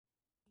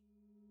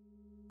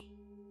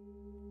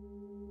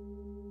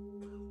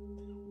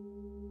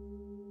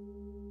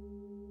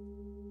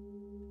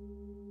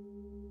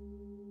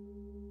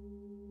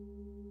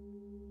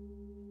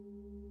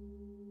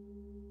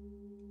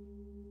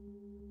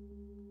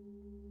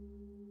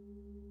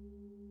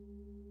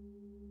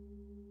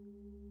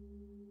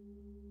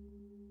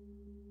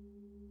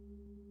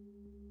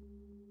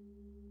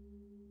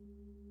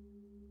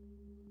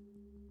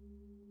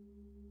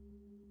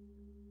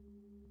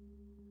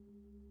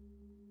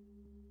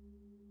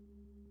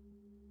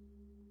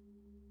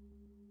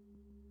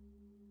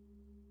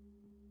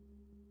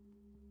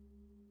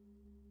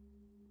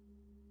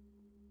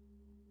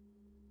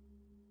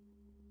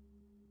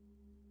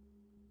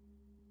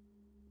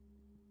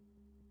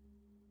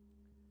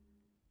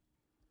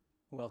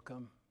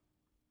Welcome,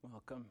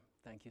 welcome.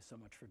 Thank you so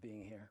much for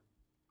being here.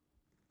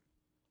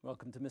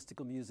 Welcome to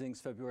Mystical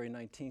Musings, February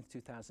 19th,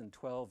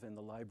 2012, in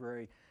the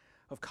library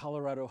of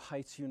Colorado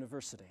Heights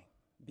University,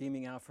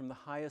 beaming out from the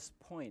highest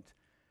point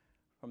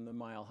from the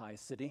Mile High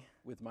City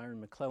with Myron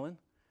McClellan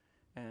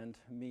and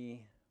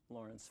me,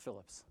 Lawrence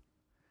Phillips.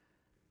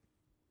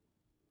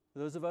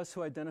 Those of us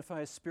who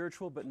identify as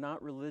spiritual but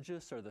not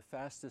religious are the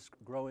fastest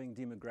growing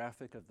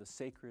demographic of the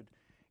sacred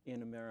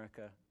in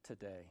America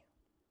today.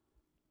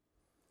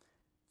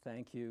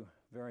 Thank you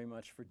very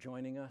much for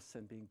joining us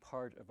and being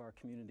part of our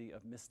community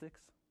of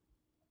mystics,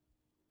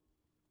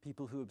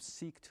 people who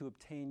seek to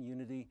obtain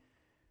unity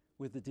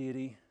with the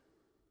deity,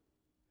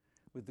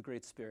 with the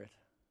Great Spirit,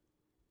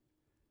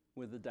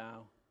 with the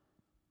Tao,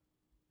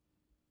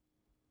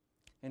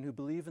 and who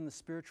believe in the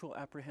spiritual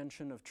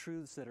apprehension of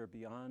truths that are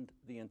beyond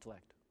the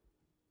intellect.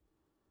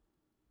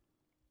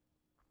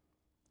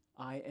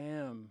 I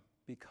am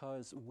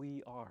because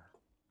we are.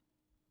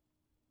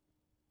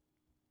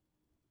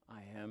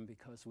 I am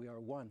because we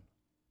are one.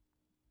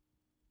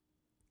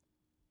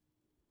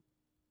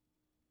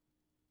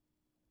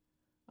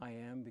 I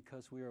am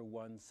because we are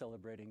one,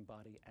 celebrating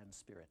body and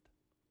spirit.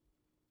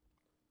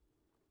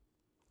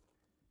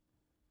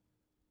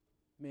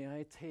 May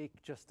I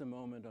take just a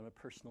moment on a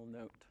personal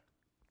note?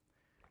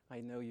 I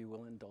know you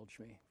will indulge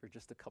me for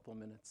just a couple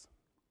minutes.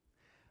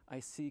 I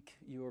seek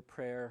your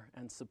prayer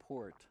and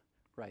support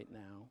right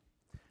now.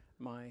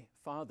 My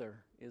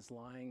father is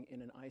lying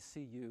in an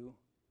ICU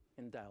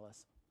in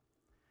Dallas.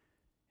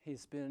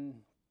 He's been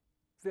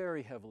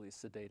very heavily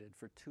sedated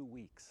for 2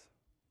 weeks.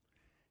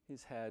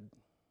 He's had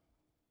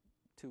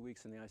 2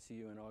 weeks in the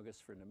ICU in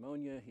August for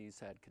pneumonia. He's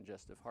had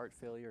congestive heart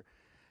failure,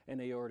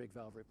 an aortic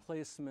valve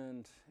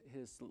replacement.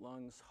 His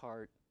lungs,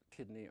 heart,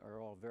 kidney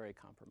are all very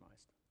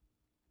compromised.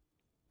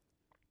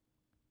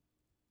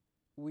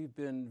 We've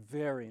been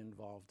very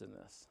involved in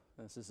this.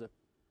 This is a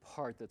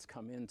part that's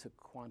come into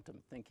quantum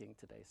thinking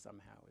today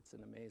somehow. It's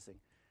an amazing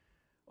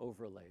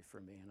overlay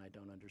for me, and I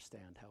don't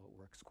understand how it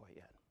works quite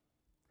yet.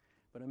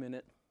 But I'm in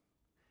it.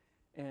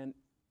 And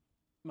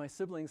my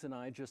siblings and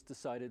I just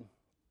decided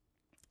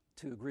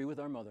to agree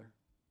with our mother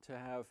to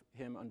have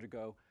him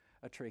undergo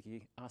a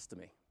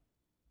tracheostomy.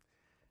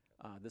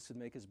 This would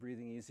make his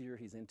breathing easier.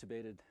 He's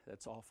intubated.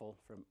 That's awful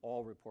from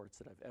all reports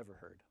that I've ever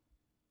heard.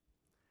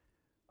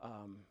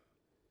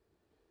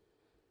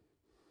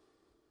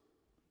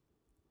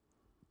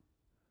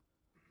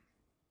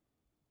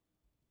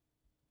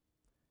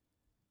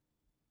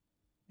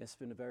 It's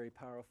been a very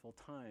powerful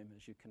time,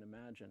 as you can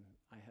imagine.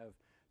 I have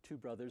 2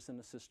 brothers and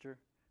a sister,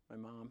 my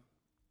mom,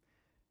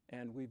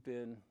 and we've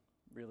been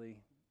really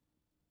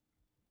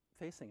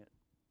facing it,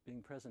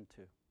 being present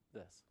to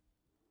this.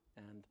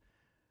 And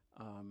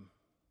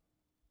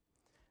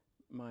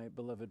my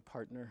beloved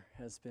partner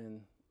has been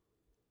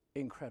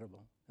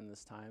incredible in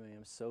this time. I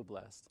am so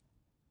blessed.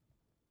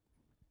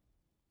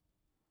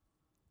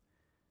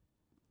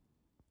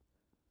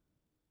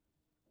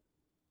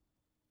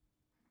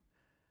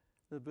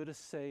 The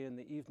Buddhists say in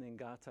the evening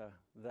gatha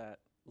that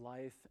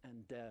life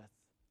and death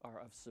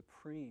are of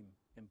supreme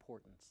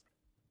importance.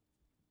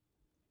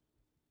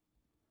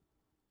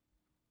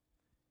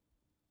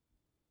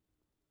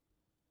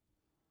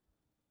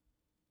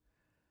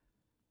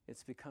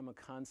 It's become a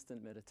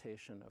constant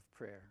meditation of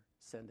prayer,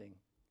 sending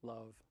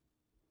love,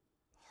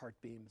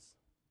 heartbeams,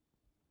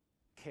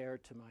 care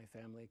to my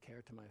family,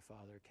 care to my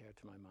father, care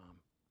to my mom.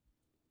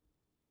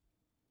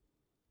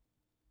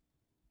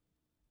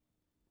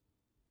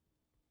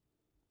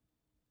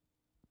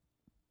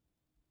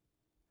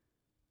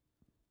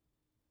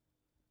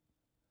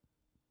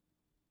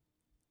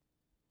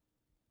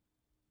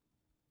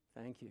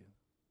 Thank you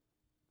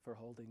for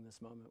holding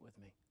this moment with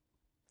me.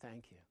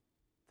 Thank you.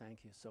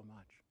 Thank you so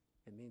much.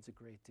 It means a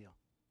great deal.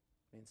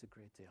 It means a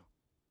great deal.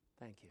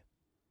 Thank you.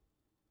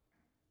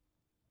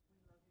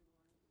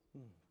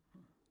 We love you,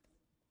 Lawrence.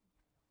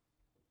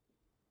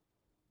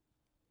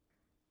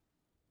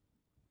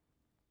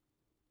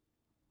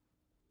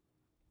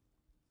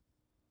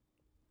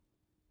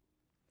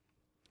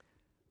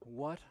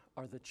 What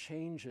are the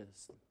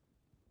changes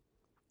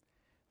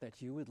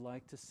that you would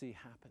like to see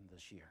happen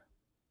this year?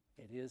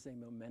 It is a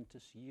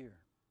momentous year.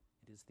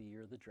 It is the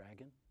year of the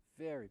dragon,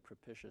 very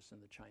propitious in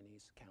the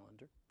Chinese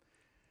calendar.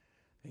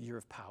 A year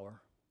of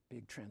power,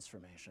 big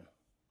transformation.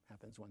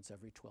 Happens once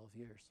every 12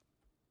 years.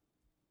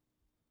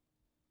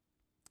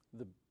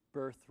 The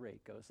birth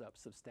rate goes up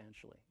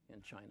substantially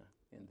in China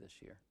in this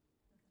year.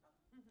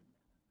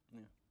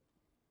 Yeah.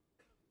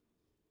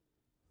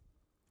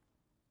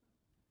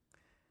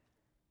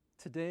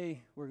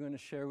 Today, we're going to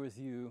share with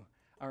you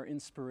our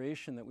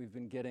inspiration that we've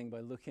been getting by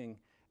looking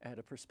at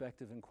a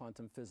perspective in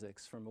quantum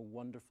physics from a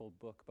wonderful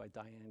book by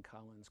Diane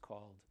Collins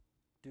called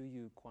Do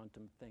You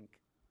Quantum Think?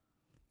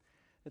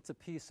 It's a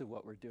piece of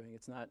what we're doing.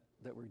 It's not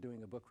that we're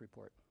doing a book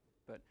report,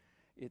 but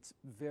it's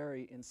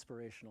very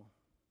inspirational.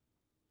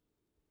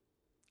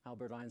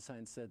 Albert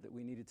Einstein said that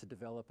we needed to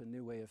develop a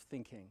new way of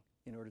thinking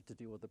in order to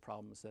deal with the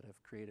problems that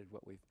have created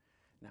what we've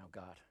now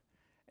got.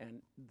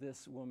 And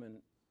this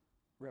woman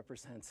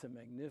represents a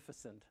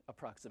magnificent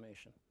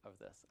approximation of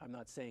this. I'm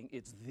not saying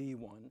it's the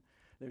one.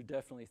 There are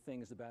definitely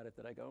things about it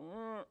that I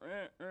go,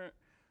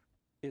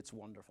 It's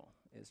wonderful.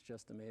 It's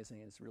just amazing.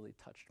 It's really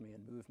touched me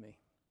and moved me.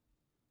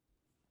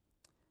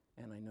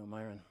 And I know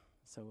Myron,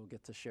 so we'll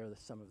get to share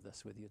some of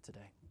this with you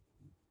today.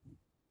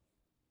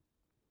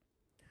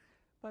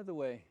 By the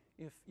way,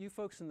 if you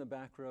folks in the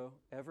back row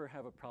ever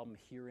have a problem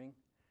hearing,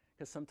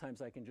 because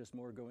sometimes I can just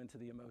more go into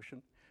the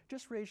emotion,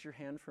 just raise your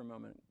hand for a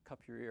moment,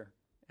 cup your ear,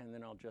 and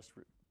then I'll just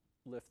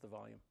lift the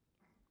volume.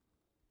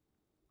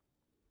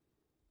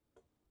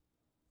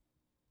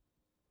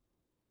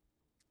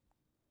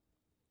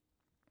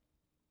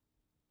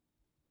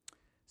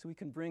 So we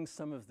can bring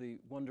some of the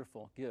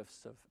wonderful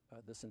gifts of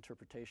this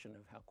interpretation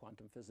of how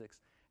quantum physics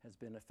has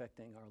been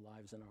affecting our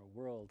lives and our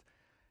world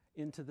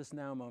into this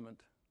now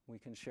moment. We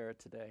can share it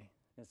today.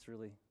 It's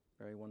really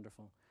very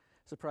wonderful.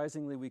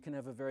 Surprisingly, we can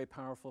have a very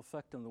powerful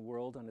effect on the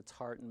world, on its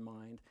heart and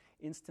mind,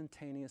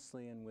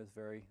 instantaneously and with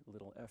very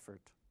little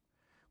effort.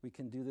 We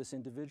can do this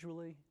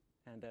individually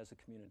and as a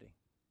community.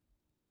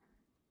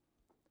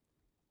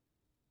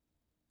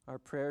 Our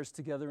prayers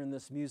together in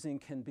this musing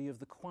can be of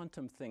the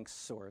quantum think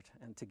sort,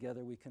 and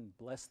together we can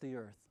bless the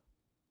earth.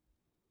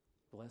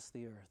 Bless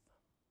the earth.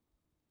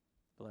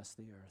 Bless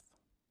the earth.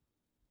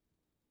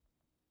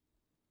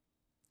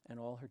 And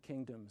all her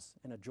kingdoms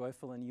in a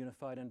joyful and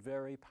unified and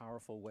very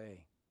powerful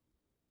way.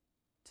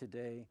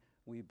 Today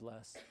we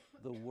bless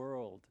the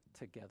world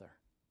together.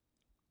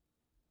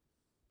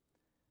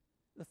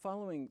 The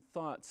following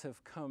thoughts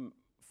have come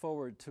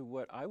forward to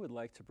what I would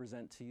like to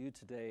present to you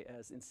today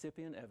as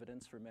incipient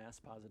evidence for mass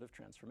positive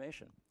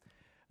transformation.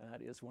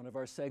 That is one of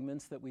our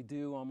segments that we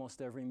do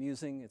almost every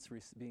musing. It's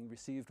being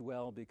received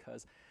well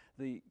because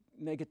the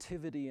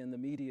negativity in the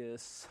media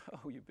is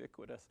so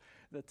ubiquitous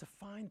that to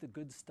find the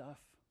good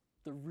stuff,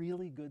 the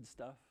really good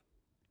stuff,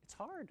 it's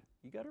hard.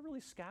 You got to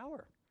really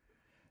scour.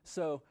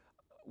 So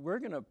we're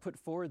going to put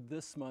forward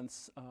this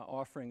month's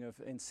offering of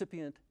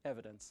incipient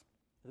evidence,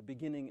 the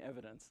beginning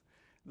evidence,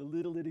 the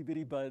little itty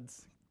bitty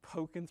buds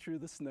poking through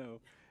the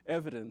snow.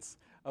 Evidence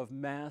of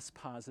mass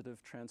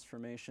positive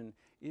transformation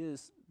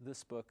is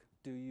this book,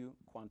 Do You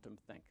Quantum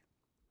Think?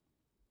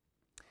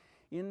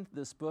 In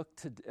this book,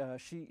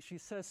 she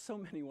says so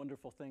many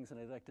wonderful things, and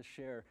I'd like to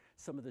share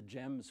some of the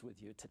gems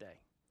with you today.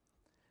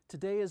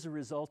 Today, as a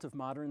result of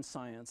modern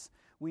science,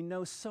 we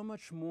know so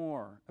much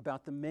more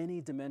about the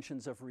many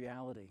dimensions of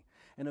reality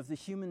and of the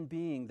human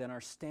being than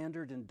our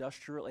standard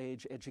industrial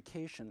age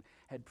education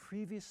had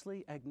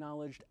previously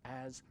acknowledged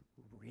as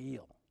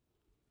real.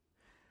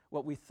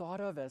 What we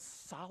thought of as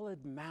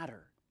solid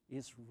matter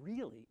is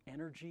really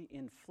energy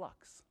in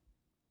flux.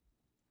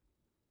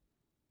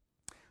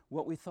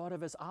 What we thought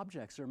of as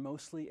objects are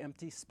mostly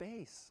empty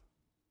space.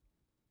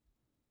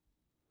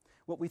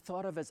 What we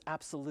thought of as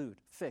absolute,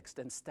 fixed,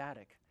 and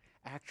static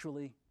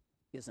actually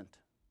isn't.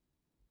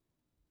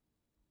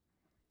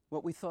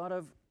 What we thought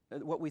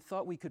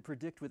we could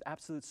predict with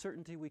absolute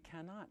certainty, we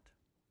cannot.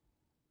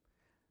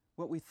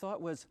 What we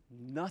thought was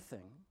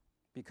nothing,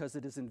 because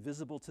it is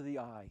invisible to the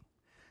eye,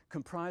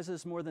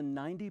 comprises more than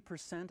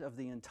 90% of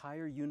the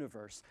entire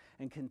universe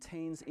and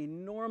contains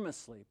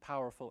enormously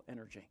powerful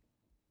energy.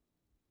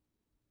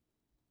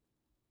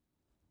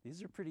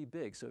 These are pretty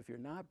big, so if you're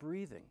not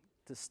breathing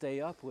to stay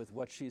up with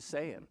what she's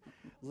saying,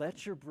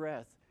 let your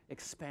breath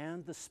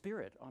expand the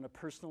spirit on a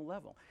personal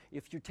level.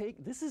 If you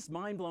this is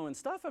mind-blowing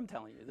stuff, I'm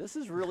telling you. This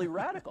is really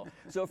radical.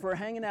 So if we're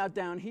hanging out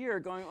down here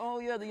going, oh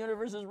yeah, the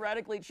universe is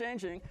radically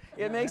changing,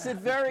 it makes it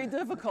very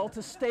difficult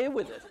to stay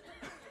with it.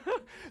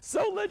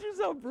 So let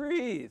yourself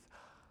breathe.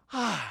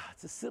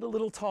 To sit a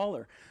little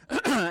taller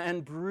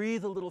and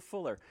breathe a little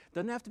fuller.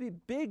 Doesn't have to be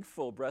big,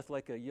 full breath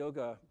like a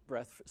yoga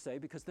breath, say,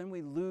 because then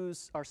we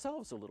lose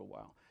ourselves a little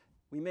while.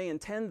 We may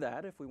intend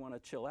that if we want to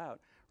chill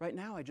out. Right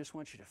now, I just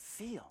want you to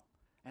feel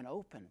and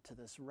open to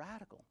this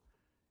radical,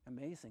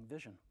 amazing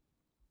vision.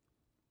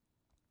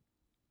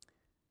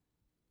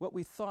 What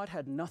we thought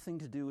had nothing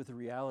to do with the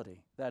reality,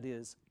 that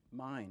is,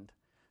 mind,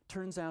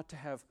 turns out to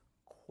have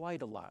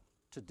quite a lot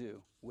to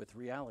do with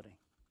reality.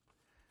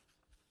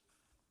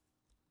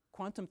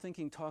 Quantum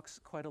thinking talks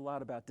quite a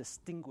lot about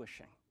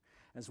distinguishing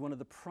as one of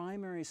the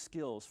primary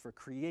skills for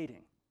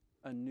creating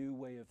a new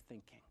way of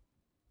thinking.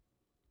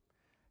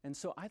 And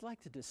so I'd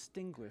like to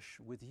distinguish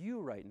with you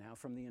right now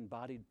from the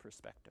embodied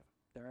perspective.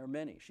 There are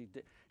many. She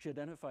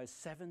identifies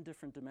 7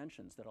 different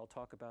dimensions that I'll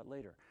talk about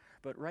later.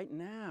 But right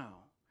now,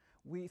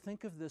 we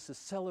think of this as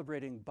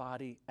celebrating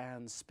body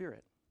and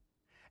spirit.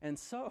 And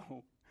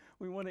so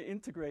we want to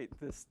integrate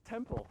this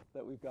temple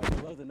that we've got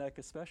below the neck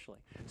especially.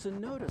 So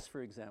notice,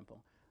 for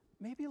example,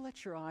 maybe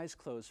let your eyes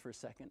close for a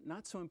second.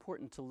 Not so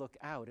important to look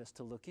out as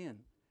to look in.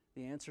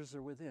 The answers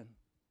are within.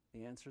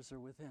 The answers are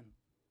within.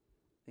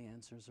 The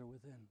answers are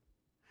within.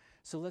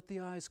 So let the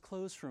eyes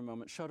close for a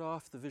moment, shut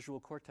off the visual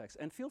cortex,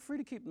 and feel free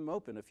to keep them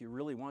open if you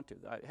really want to.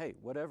 Hey,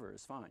 whatever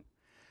is fine.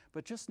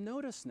 But just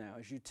notice now,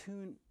 as you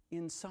tune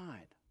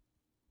inside,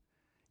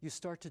 you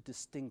start to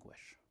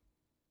distinguish.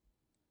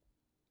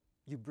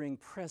 You bring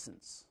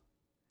presence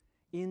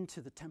into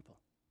the temple.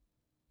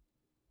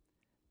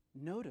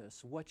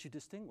 Notice what you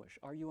distinguish.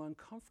 Are you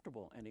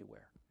uncomfortable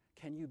anywhere?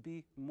 Can you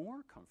be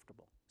more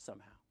comfortable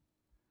somehow?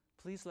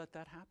 Please let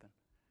that happen.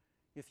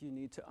 If you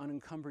need to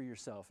unencumber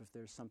yourself, if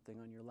there's something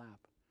on your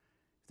lap,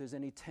 if there's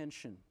any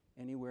tension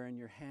anywhere in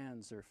your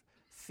hands or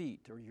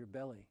feet or your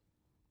belly,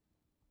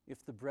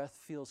 if the breath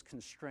feels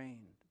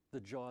constrained, the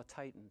jaw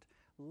tightened,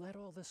 let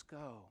all this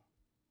go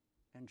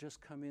and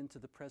just come into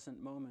the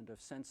present moment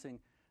of sensing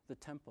the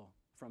temple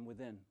from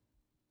within.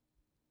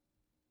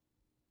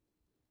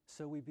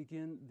 So we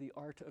begin the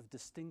art of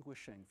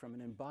distinguishing from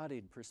an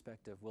embodied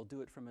perspective. We'll do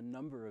it from a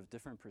number of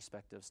different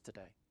perspectives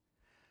today.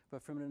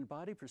 But from an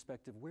embodied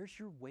perspective, where's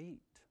your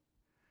weight?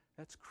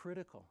 That's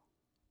critical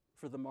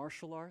for the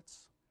martial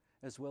arts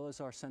as well as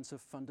our sense of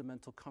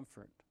fundamental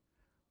comfort.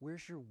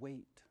 Where's your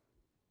weight?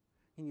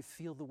 Can you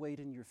feel the weight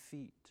in your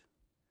feet,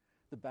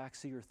 the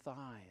backs of your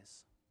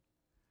thighs,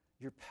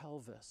 your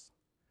pelvis,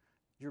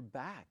 your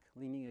back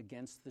leaning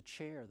against the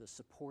chair, the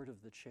support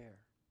of the chair?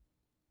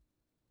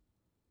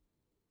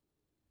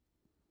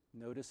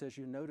 Notice as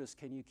you notice,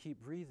 can you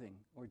keep breathing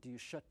or do you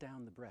shut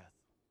down the breath?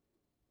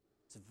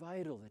 It's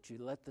vital that you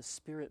let the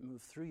spirit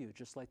move through you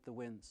just like the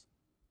winds.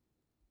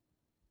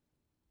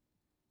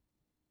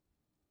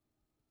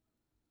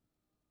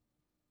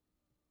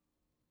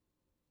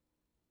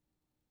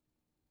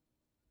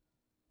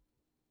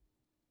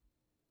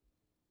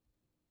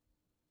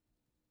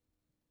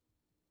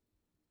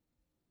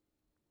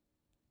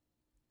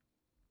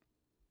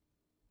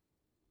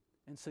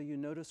 And so you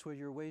notice where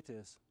your weight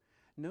is.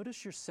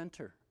 Notice your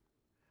center,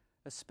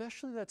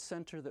 especially that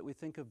center that we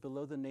think of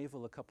below the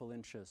navel a couple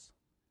inches.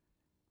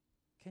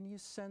 Can you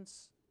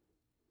sense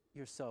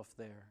yourself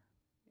there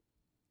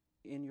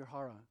in your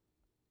hara,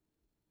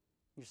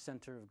 your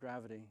center of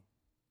gravity?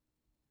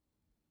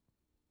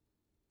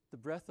 The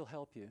breath will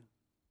help you.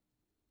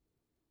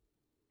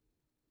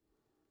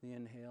 The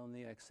inhale and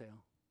the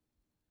exhale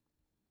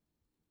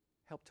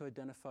help to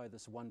identify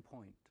this one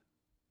point,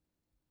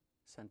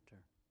 center.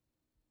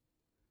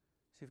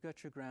 So you've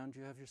got your ground,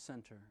 you have your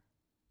center.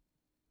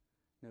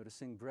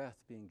 Noticing breath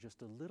being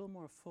just a little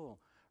more full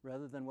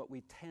rather than what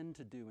we tend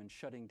to do in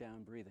shutting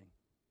down breathing,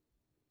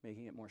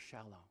 making it more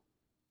shallow.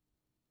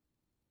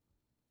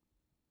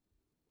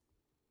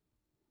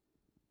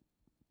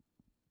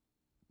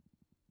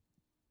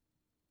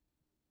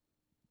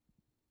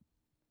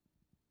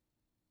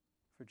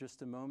 For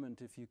just a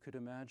moment, if you could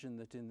imagine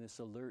that in this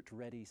alert,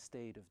 ready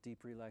state of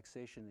deep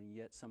relaxation and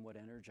yet somewhat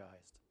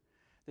energized,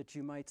 that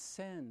you might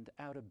send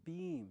out a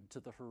beam to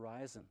the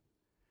horizon,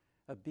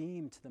 a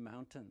beam to the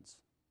mountains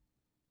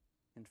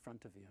in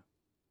front of you.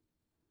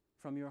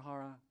 From your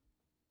hara,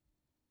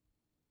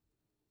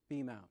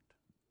 beam out.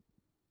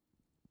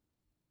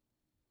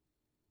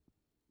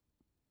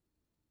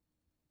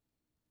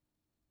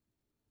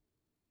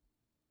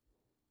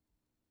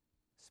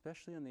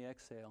 Especially on the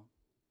exhale.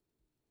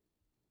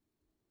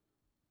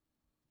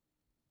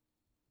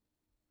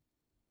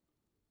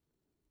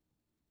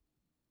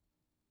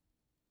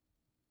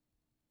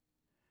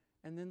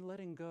 And then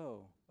letting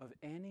go of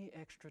any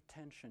extra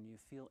tension you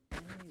feel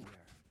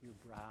anywhere, your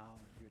brow,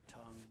 your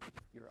tongue,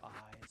 your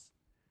eyes.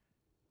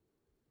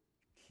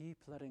 Keep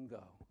letting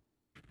go.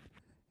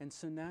 And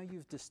so now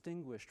you've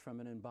distinguished from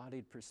an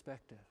embodied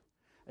perspective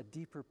a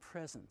deeper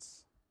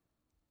presence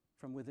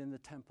from within the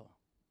temple,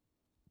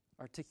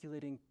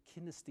 articulating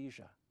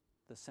kinesthesia,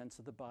 the sense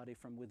of the body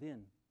from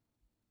within.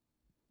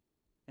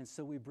 And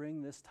so we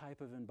bring this type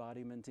of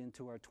embodiment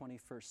into our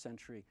 21st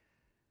century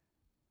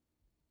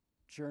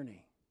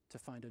journey to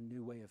find a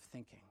new way of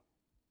thinking,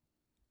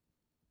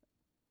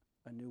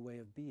 a new way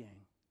of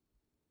being.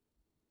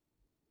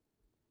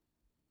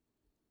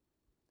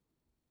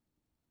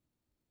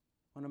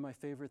 One of my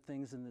favorite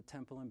things in the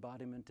temple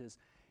embodiment is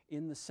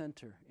in the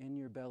center, in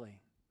your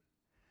belly,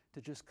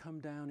 to just come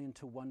down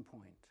into one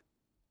point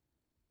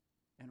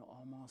and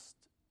almost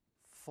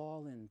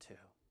fall into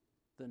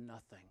the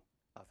nothing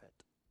of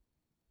it.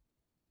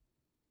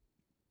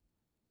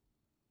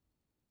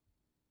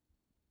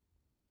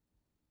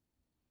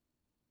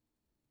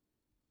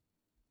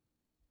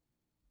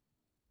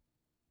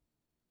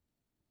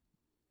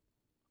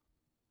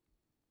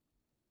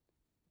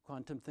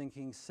 Quantum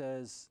thinking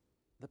says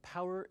the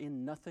power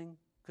in nothing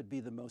could be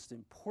the most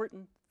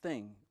important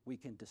thing we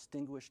can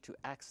distinguish to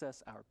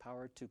access our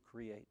power to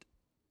create.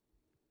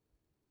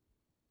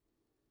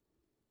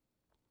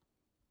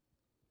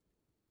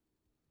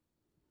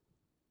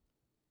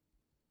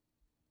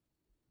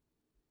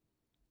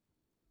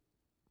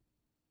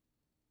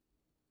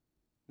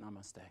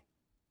 Namaste.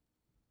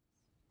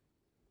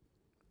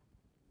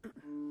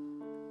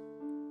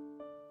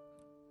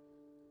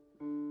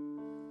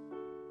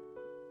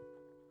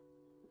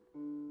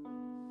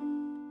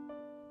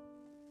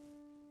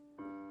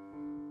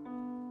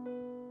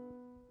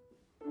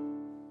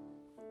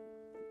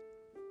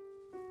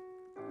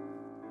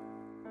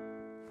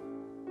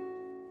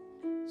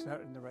 It's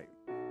not in the right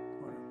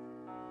corner.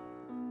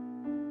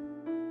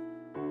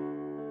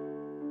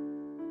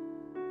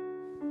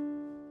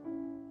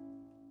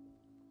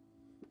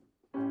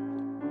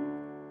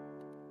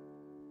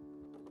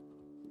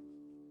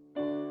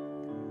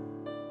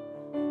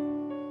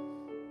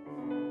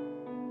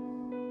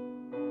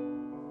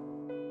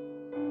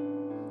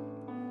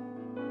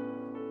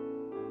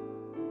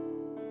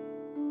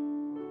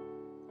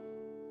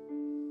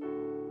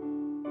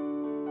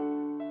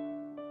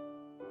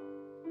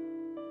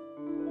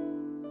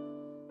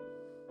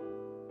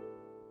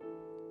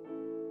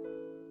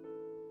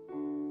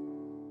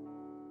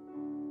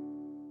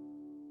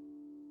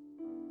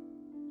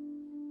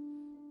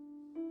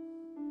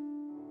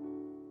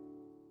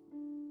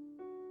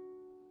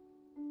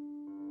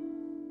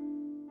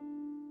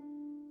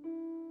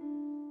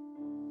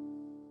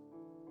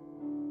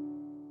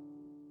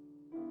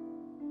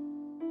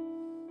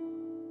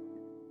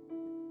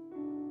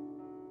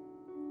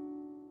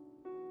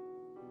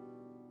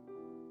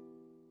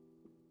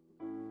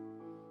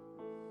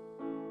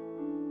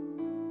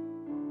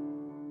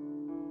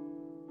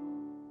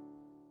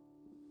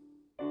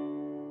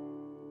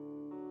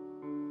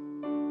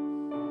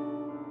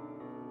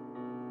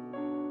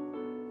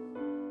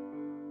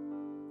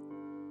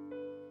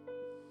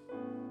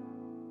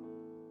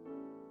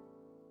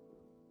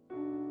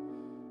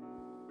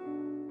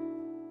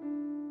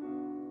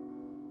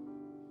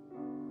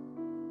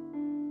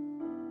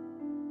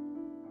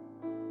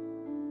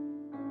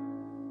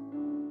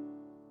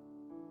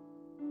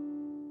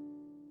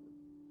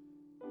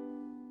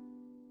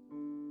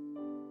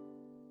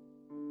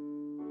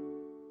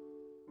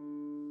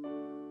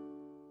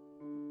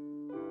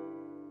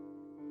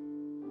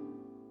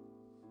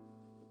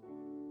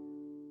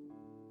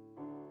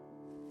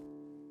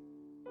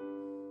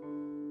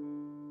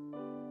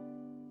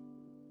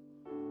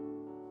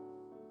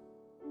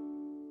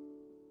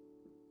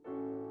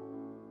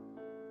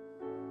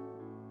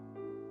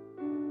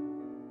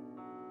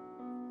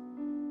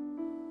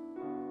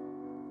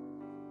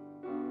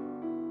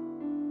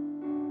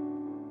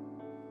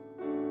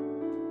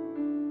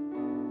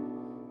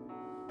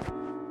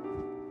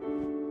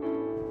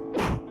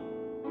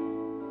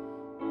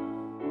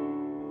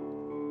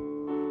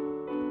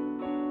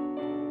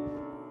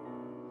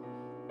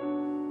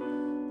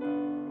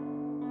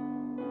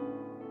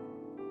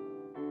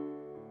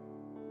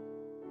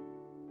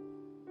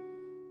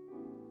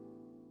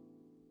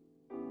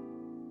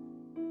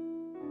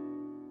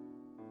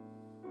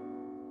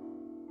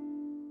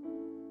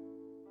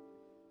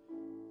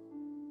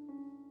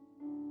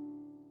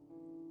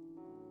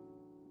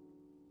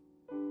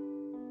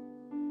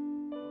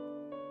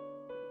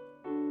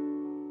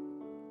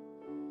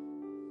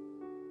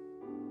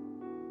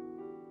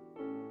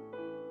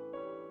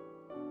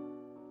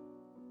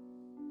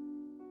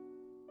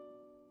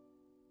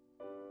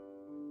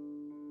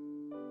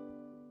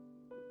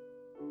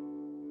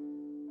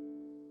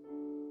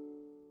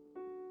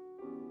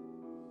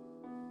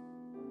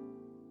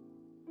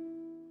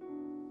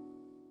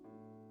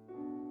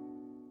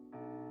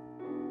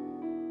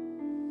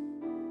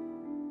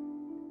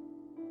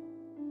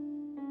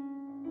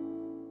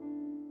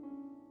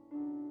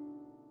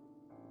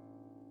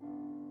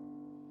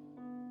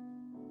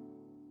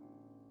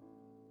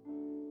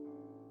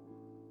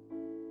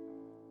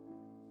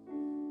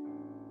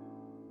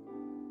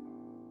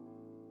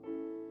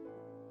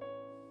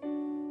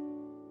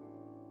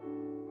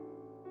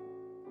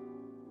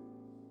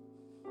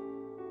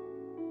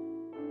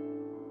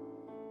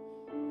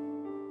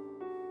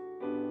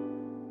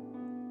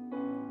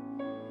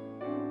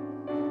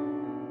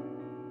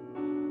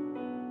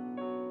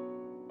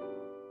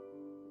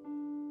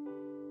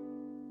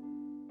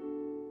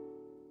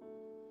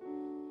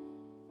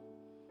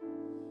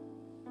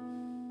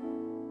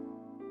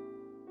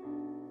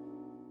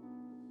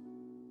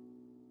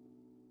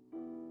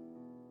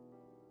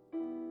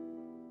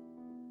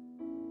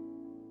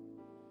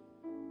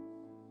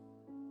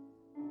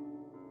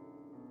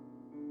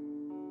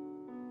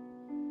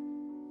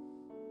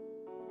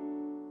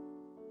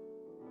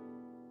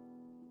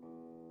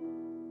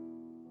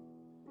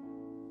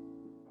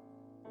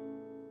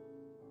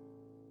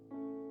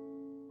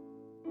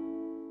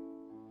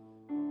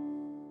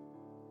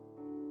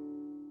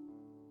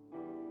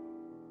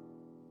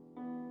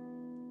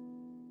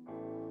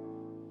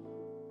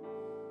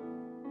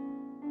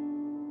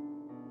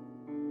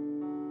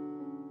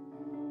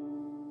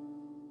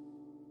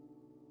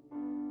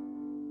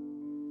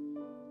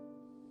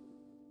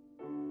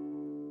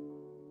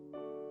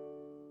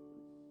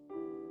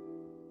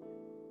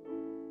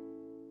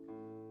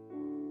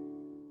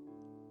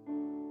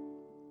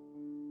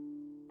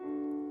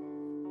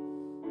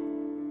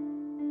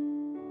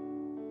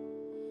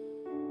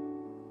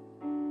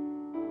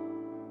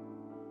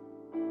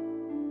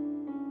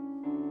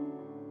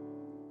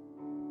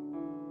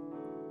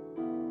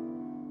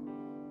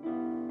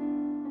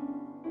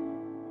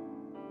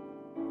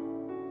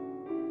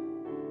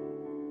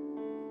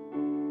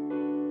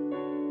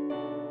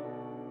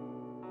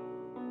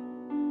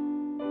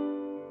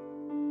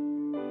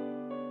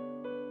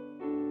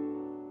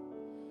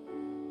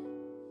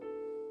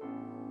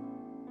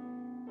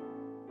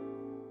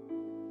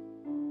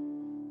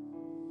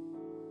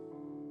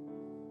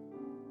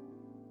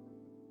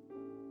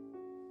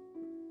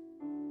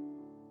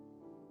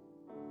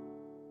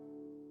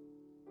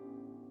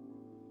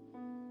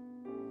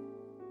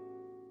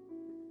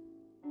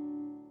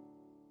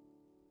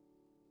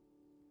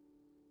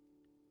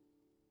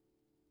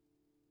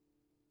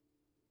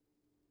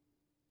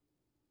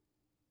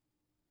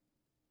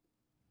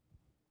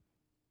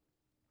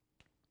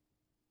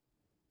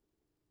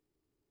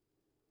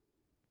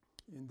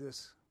 in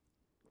this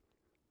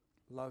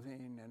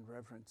loving and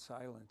reverent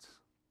silence,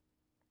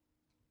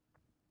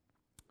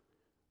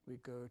 we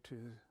go to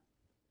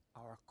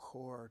our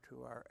core,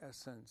 to our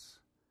essence,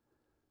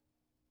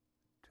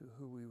 to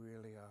who we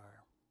really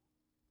are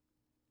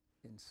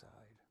inside,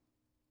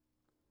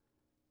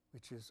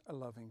 which is a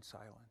loving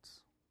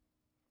silence.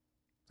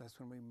 That's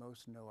when we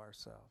most know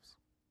ourselves.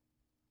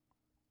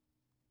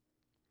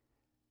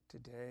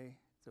 Today,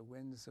 the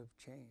winds of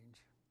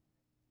change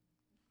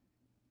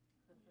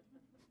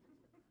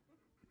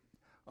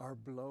are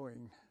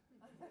blowing.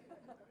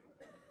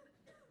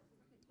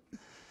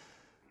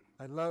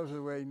 I love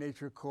the way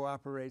nature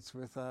cooperates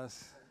with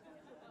us,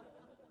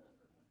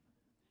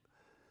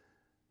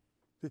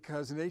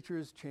 because nature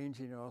is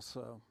changing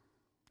also.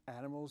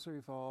 Animals are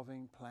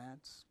evolving,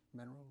 plants,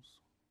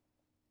 minerals.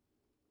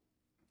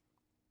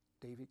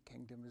 David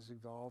Kingdom is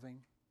evolving.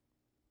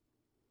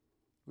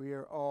 We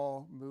are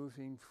all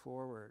moving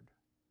forward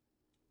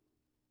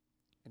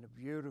in a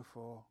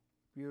beautiful,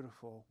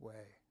 beautiful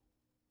way.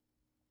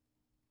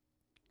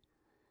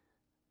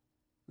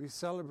 We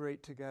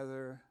celebrate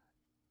together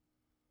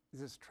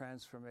this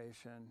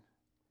transformation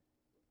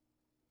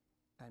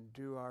and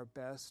do our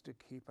best to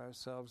keep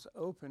ourselves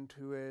open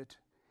to it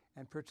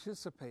and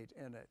participate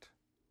in it.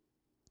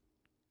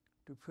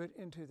 To put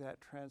into that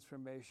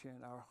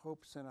transformation our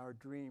hopes and our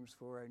dreams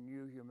for a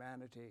new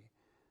humanity,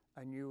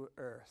 a new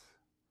earth,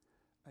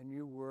 a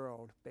new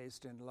world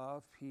based in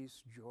love,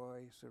 peace,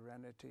 joy,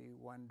 serenity,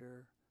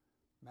 wonder,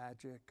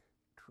 magic,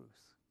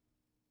 truth.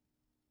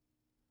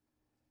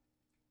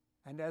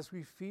 And as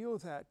we feel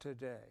that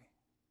today,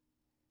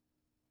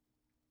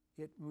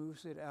 it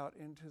moves it out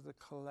into the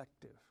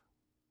collective.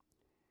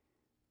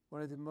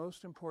 One of the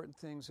most important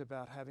things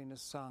about having a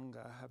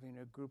sangha, having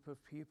a group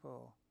of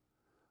people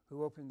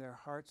who open their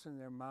hearts and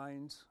their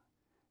minds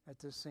at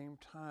the same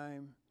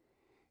time,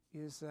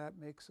 is that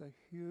makes a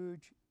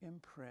huge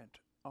imprint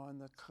on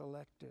the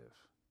collective.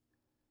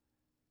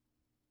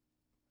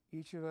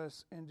 Each of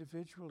us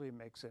individually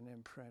makes an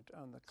imprint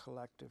on the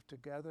collective.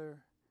 Together,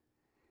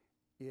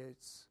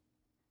 it's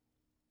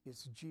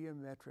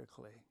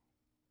geometrically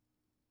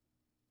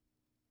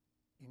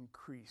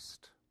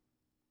increased.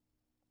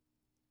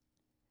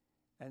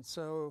 And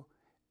so,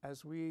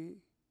 as we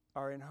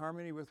are in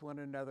harmony with one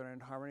another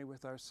and in harmony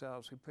with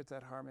ourselves, we put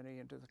that harmony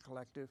into the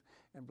collective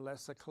and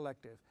bless the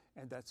collective,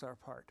 and that's our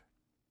part.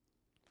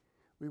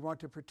 We want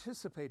to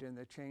participate in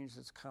the change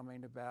that's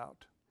coming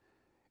about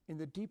in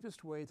the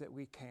deepest way that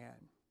we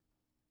can.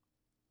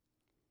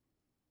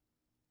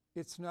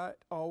 It's not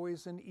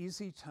always an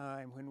easy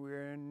time when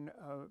we're in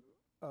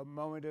a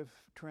moment of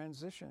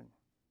transition.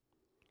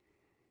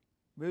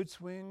 Mood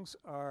swings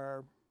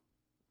are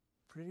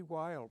pretty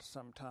wild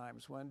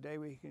sometimes. One day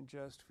we can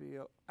just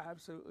feel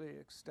absolutely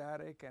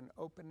ecstatic and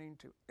opening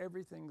to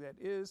everything that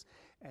is,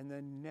 and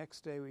then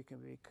next day we can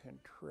be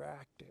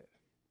contracted.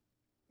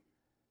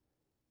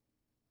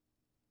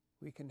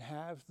 We can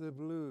have the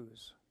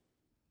blues.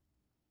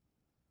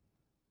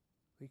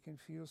 We can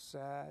feel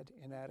sad,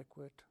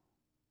 inadequate,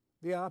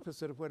 the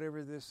opposite of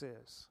whatever this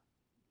is.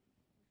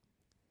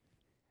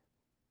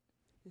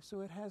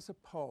 So it has a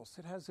pulse,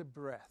 it has a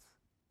breath.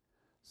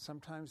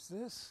 Sometimes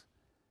this,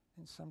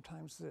 and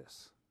sometimes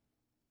this.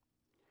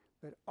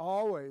 But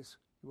always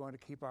we want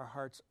to keep our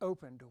hearts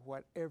open to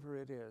whatever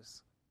it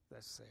is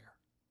that's there.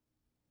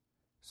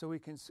 So we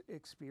can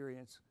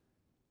experience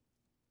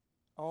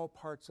all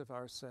parts of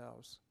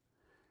ourselves.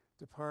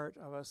 The part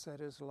of us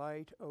that is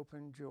light,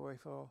 open,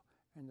 joyful,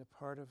 and the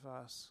part of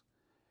us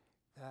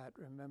that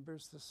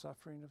remembers the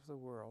suffering of the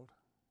world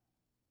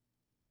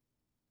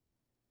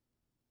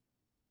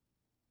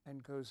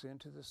and goes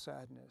into the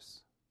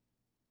sadness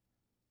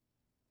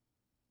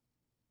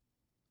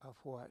of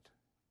what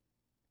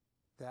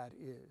that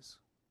is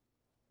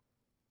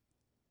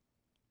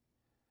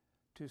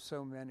to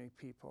so many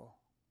people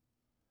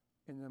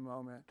in the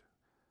moment.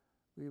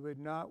 We would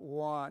not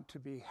want to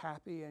be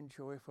happy and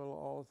joyful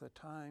all the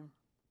time.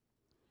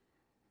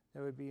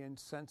 That would be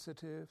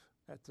insensitive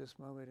at this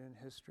moment in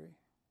history.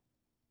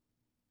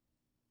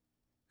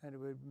 And it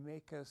would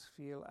make us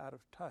feel out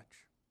of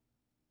touch.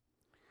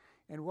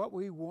 And what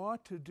we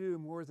want to do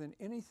more than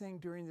anything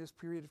during this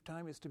period of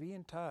time is to be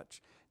in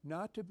touch,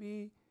 not to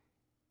be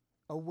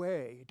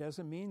away. It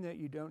doesn't mean that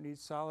you don't need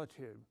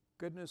solitude.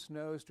 Goodness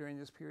knows during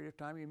this period of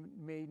time you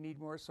may need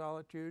more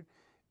solitude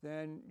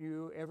than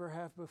you ever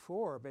have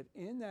before. But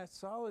in that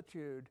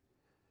solitude,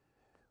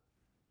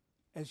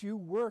 as you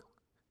work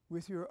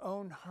with your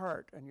own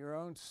heart and your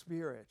own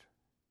spirit,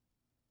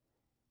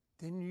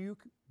 then you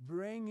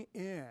bring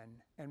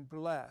in and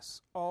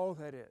bless all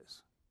that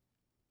is.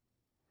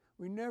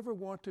 We never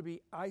want to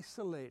be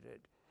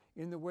isolated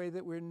in the way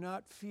that we're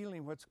not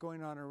feeling what's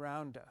going on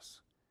around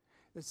us.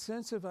 The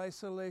sense of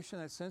isolation,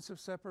 that sense of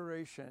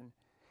separation,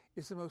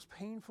 is the most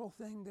painful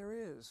thing there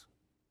is.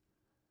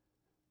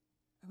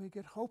 And we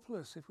get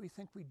hopeless if we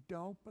think we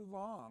don't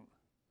belong.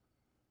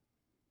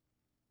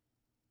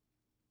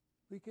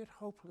 We get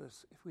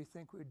hopeless if we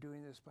think we're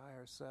doing this by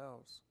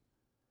ourselves.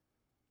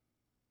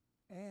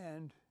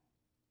 And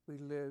we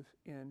live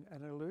in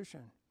an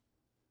illusion.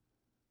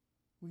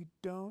 We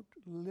don't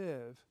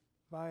live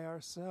by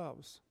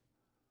ourselves.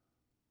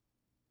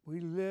 We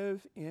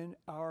live in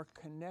our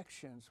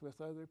connections with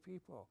other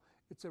people.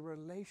 It's a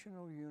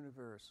relational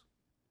universe.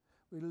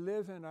 We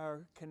live in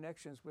our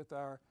connections with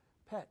our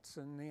pets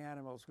and the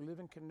animals. We live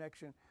in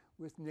connection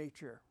with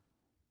nature.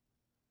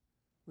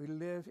 We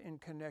live in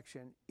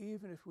connection,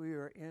 even if we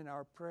are in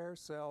our prayer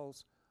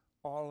cells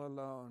all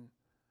alone.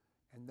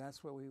 And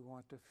that's what we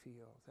want to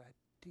feel, that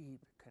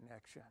deep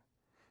connection,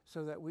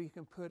 so that we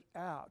can put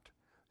out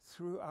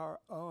through our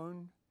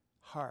own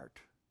heart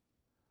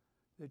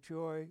the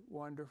joy,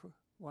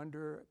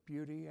 wonder,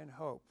 beauty, and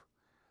hope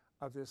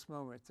of this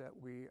moment that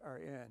we are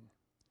in.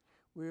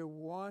 We're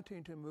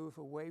wanting to move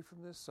away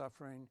from this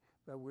suffering,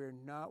 but we're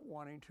not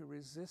wanting to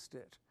resist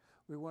it.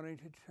 We're wanting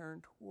to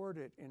turn toward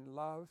it in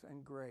love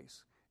and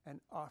grace and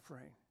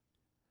offering.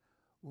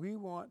 We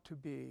want to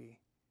be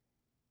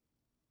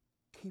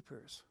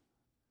keepers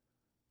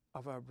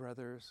of our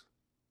brothers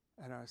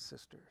and our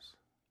sisters.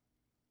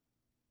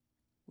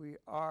 We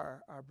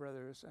are our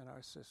brothers and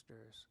our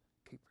sisters'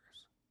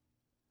 keepers.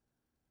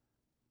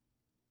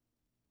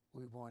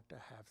 We want to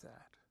have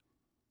that.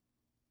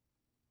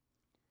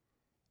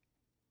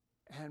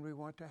 And we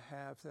want to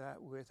have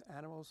that with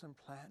animals and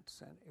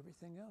plants and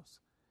everything else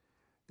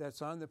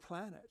that's on the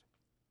planet.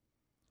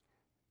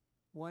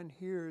 One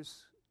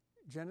hears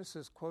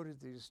Genesis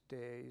quoted these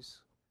days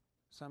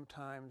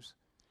sometimes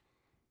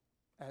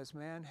as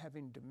man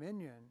having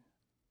dominion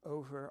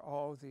over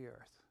all the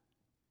earth.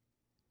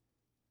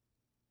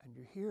 And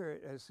you hear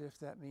it as if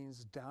that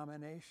means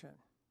domination.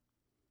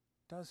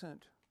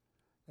 Doesn't.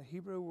 The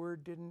Hebrew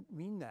word didn't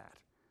mean that.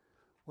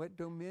 What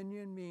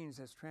dominion means,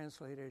 as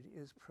translated,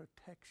 is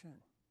protection.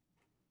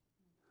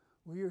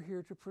 We are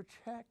here to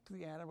protect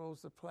the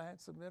animals, the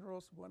plants, the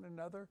minerals, one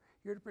another,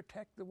 here to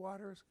protect the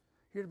waters,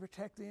 here to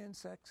protect the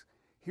insects,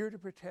 here to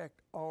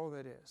protect all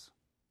that is.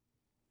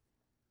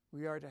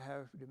 We are to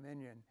have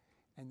dominion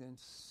and then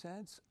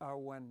sense our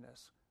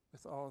oneness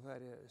with all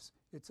that is.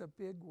 It's a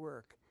big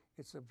work.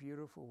 It's a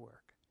beautiful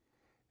work.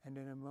 And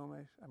in a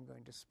moment, I'm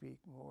going to speak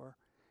more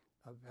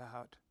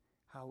about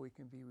how we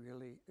can be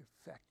really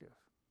effective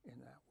in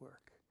that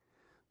work.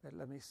 But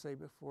let me say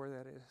before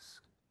that,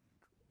 it's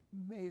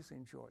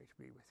amazing joy to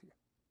be with you.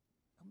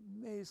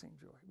 Amazing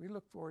joy. We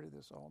look forward to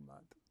this all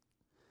month.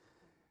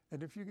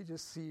 And if you could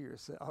just see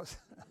yourselves,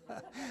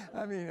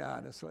 I mean,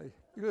 honestly,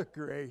 you look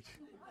great.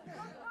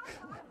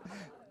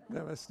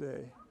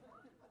 Namaste.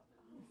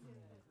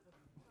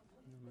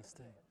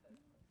 Namaste.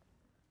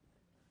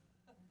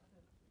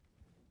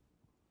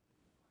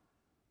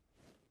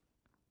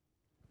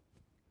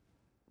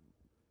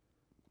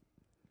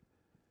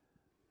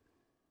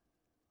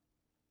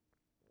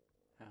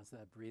 How's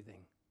that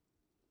breathing?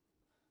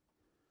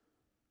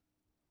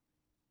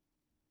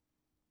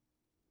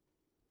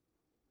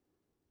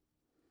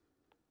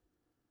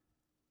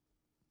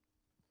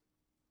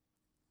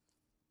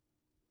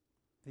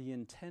 The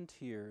intent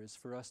here is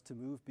for us to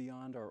move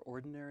beyond our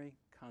ordinary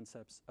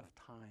concepts of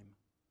time.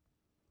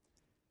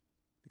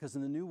 Because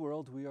in the new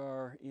world we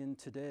are in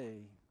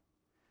today,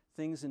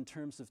 things in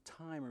terms of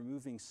time are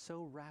moving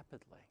so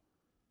rapidly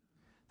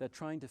that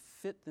trying to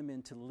fit them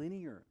into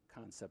linear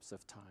concepts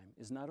of time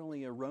is not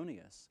only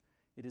erroneous,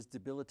 it is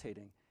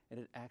debilitating, and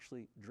it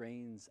actually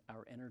drains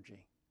our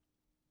energy.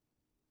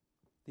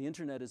 The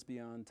internet is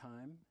beyond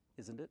time,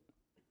 isn't it?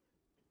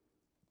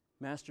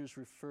 Masters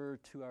refer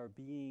to our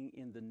being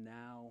in the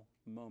now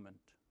moment.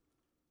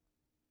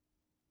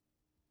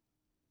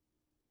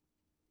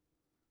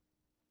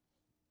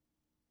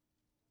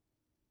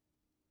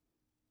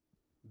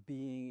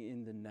 Being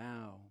in the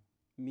now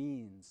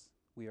means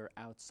we are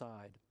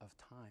outside of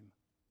time.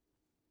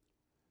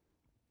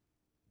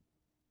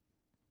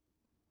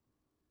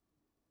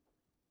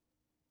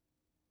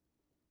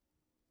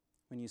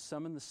 When you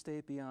summon the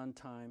state beyond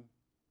time,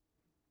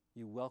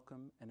 you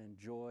welcome and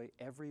enjoy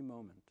every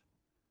moment,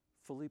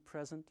 fully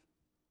present,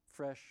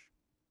 fresh,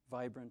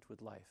 vibrant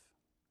with life.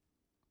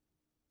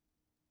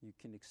 You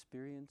can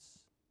experience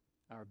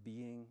our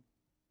being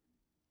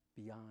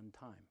beyond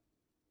time.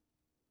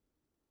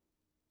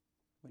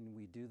 When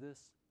we do this,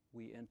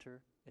 we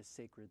enter a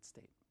sacred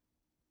state.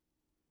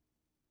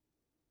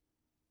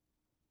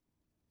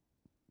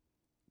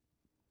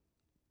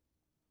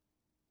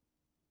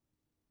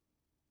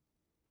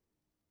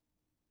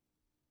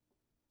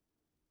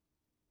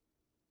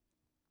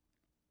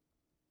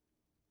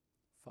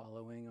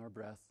 Following our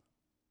breath,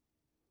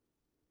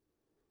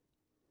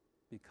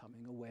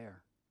 becoming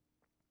aware.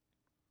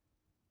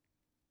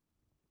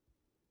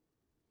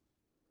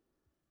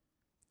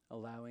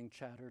 Allowing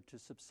chatter to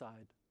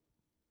subside.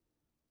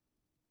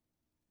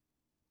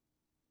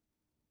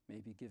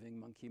 Maybe giving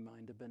monkey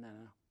mind a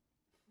banana.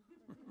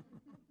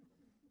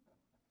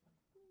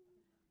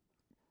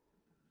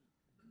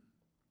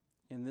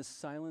 In this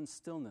silent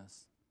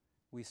stillness,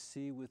 we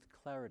see with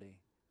clarity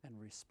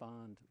and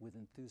respond with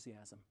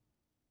enthusiasm.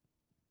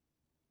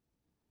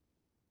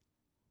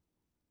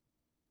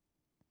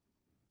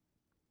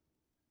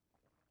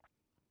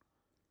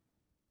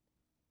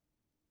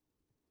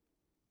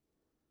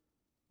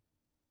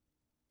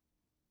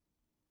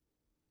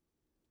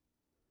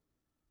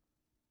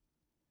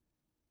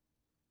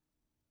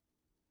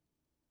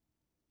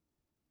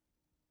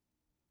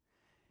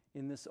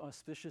 In this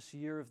auspicious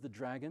year of the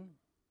dragon,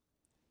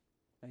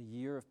 a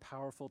year of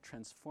powerful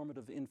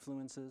transformative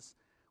influences,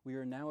 we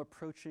are now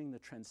approaching the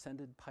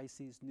transcended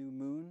Pisces new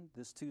moon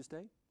this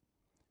Tuesday,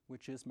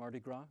 which is Mardi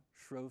Gras,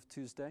 Shrove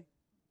Tuesday,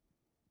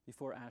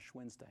 before Ash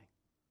Wednesday,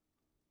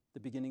 the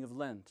beginning of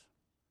Lent,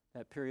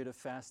 that period of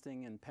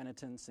fasting and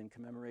penitence in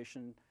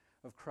commemoration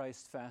of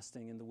Christ's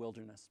fasting in the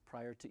wilderness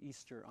prior to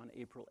Easter on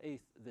April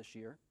 8th this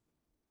year,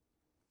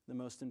 the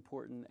most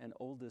important and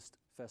oldest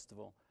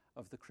festival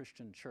of the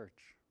Christian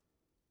church.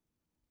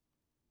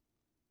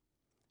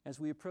 As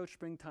we approach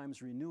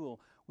springtime's renewal,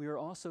 we are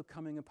also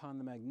coming upon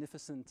the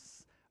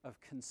magnificence of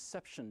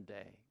Conception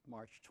Day,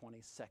 March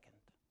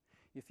 22nd.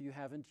 If you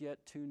haven't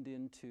yet tuned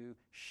into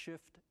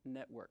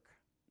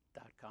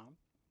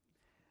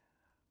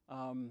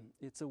shiftnetwork.com,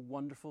 it's a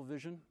wonderful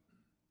vision.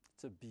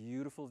 It's a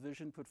beautiful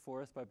vision put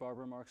forth by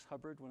Barbara Marx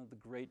Hubbard, one of the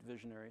great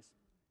visionaries,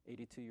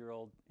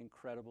 82-year-old,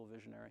 incredible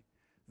visionary,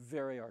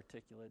 very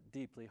articulate,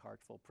 deeply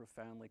heartful,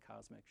 profoundly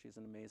cosmic. She's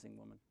an amazing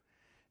woman.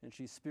 And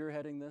she's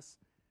spearheading this.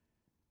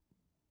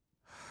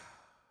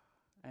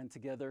 And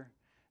together,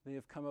 they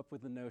have come up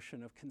with the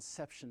notion of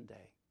Conception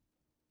Day,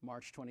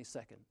 March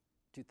 22nd,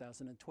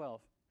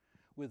 2012,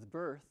 with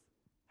birth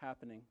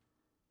happening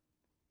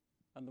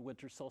on the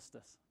winter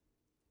solstice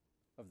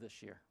of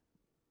this year.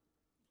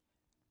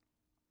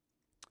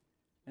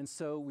 And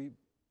so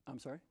I'm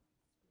sorry?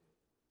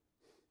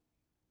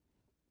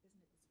 Isn't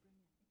it the spring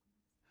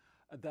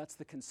equinox? That's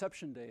the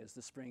Conception Day is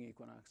the spring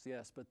equinox,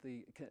 yes, but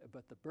the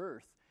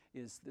birth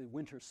is the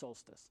winter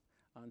solstice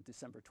on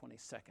December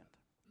 22nd,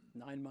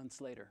 9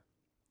 months later.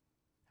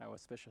 How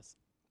auspicious.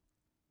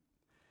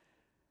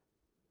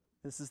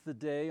 This is the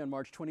day on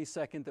March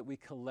 22nd that we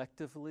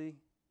collectively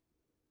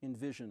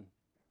envision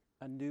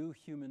a new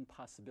human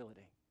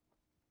possibility,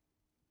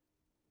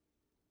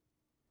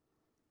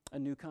 a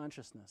new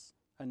consciousness,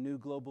 a new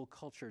global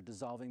culture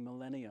dissolving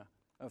millennia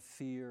of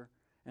fear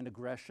and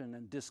aggression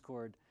and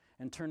discord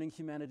and turning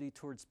humanity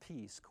towards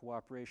peace,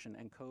 cooperation,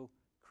 and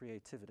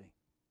co-creativity.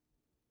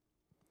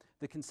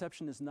 The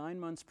conception is 9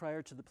 months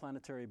prior to the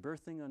planetary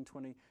birthing on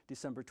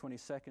December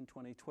 22nd,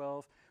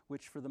 2012,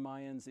 which for the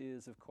Mayans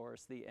is, of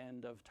course, the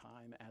end of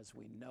time as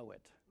we know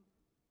it.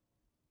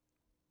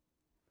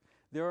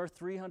 There are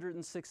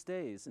 306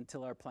 days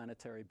until our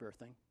planetary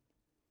birthing.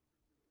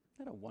 Isn't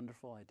that a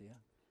wonderful idea?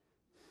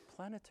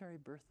 Planetary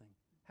birthing.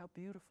 How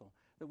beautiful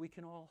that we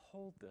can all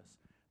hold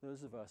this,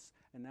 those of us.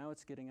 And now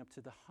it's getting up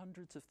to the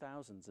hundreds of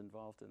thousands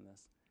involved in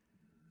this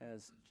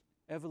as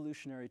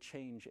evolutionary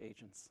change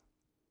agents.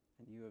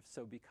 And you have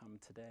so become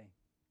today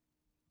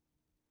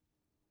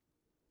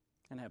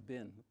and have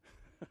been.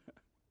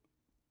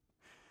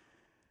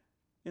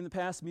 In the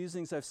past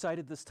musings, I've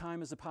cited this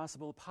time as a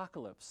possible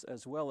apocalypse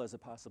as well as a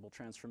possible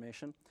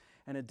transformation.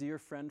 And a dear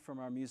friend from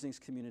our musings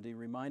community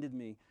reminded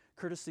me,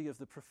 courtesy of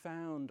the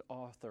profound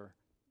author,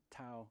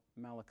 Tao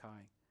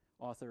Malachi,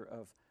 author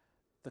of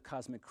The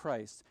Cosmic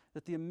Christ,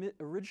 that the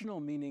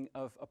original meaning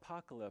of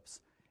apocalypse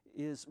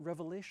is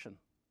revelation,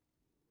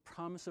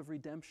 promise of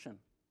redemption,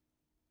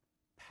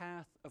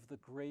 path of the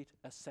great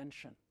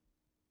ascension.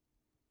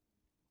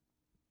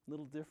 A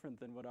little different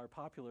than what our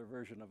popular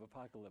version of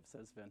apocalypse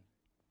has been.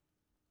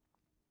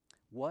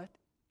 What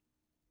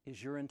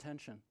is your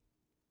intention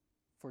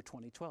for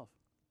 2012?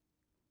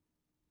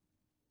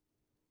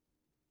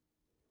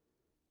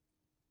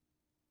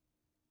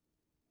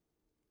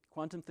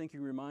 Quantum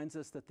thinking reminds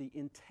us that the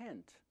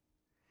intent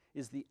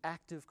is the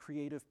active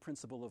creative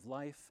principle of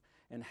life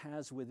and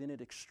has within it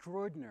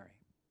extraordinary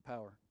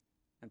power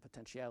and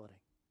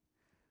potentiality.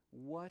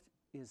 What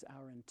is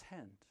our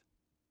intent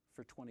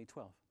for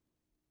 2012?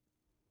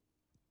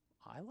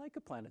 I like a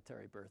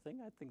planetary birthing.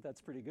 I think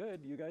that's pretty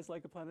good. You guys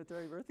like a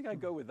planetary birthing?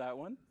 I'd go with that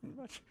one. Pretty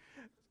much.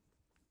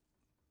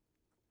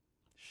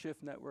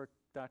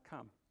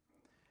 Shiftnetwork.com.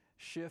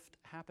 Shift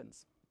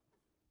happens.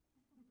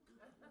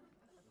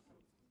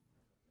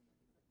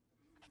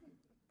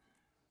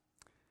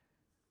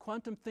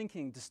 Quantum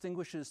thinking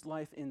distinguishes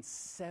life in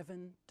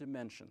 7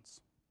 dimensions.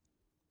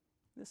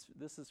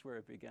 This is where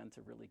it began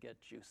to really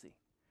get juicy,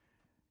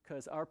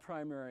 because our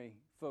primary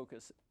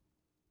focus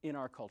in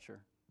our culture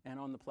and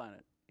on the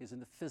planet is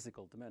in the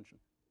physical dimension.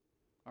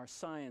 Our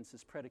science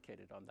is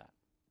predicated on that.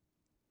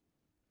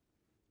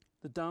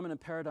 The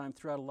dominant paradigm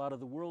throughout a lot of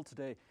the world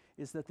today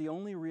is that the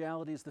only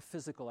reality is the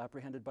physical,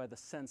 apprehended by the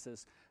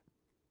senses.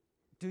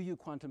 Do You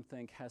Quantum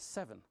Think has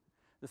 7.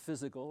 The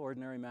physical,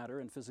 ordinary matter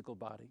and physical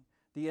body.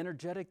 The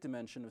energetic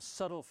dimension of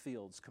subtle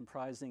fields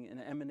comprising and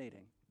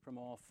emanating from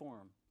all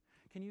form.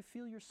 Can you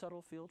feel your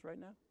subtle field right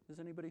now? Does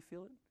anybody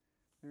feel it?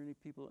 Are there any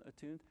people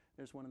attuned?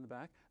 There's one in the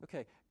back.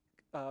 Okay,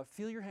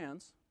 feel your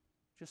hands.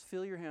 Just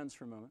feel your hands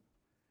for a moment.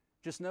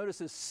 Just notice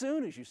as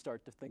soon as you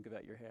start to think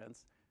about your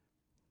hands,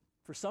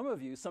 for some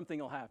of you, something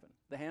will happen.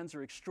 The hands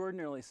are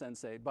extraordinarily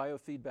sensate.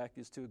 Biofeedback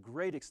is to a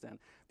great extent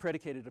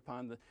predicated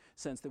upon the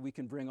sense that we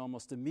can bring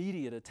almost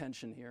immediate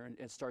attention here and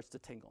it starts to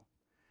tingle.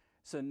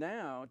 So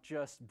now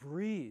just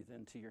breathe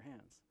into your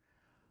hands.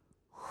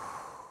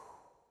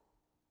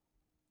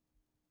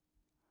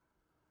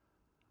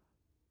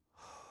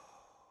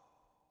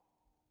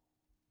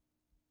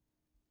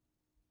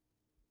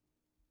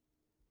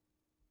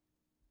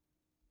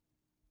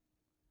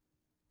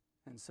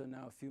 And so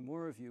now a few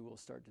more of you will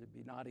start to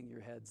be nodding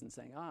your heads and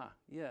saying, ah,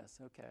 yes,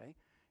 okay,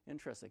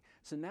 interesting.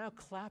 So now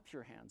clap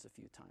your hands a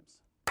few times.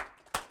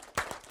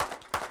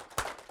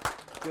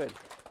 Good.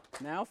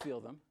 Now feel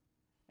them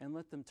and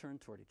let them turn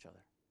toward each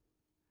other.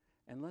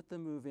 And let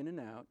them move in and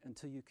out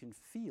until you can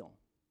feel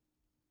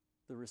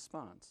the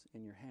response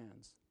in your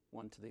hands,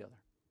 one to the other.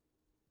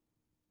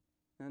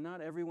 Now,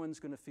 not everyone's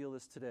going to feel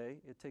this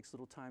today. It takes a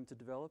little time to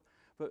develop,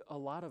 but a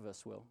lot of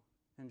us will.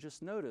 And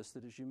just notice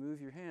that as you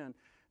move your hand,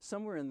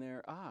 somewhere in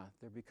there,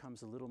 there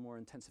becomes a little more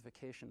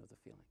intensification of the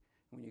feeling.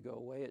 When you go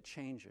away, it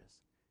changes,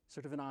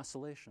 sort of an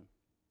oscillation.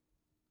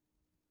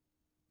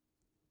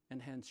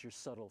 And hence your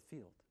subtle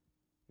field.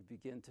 You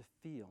begin to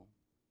feel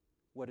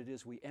what it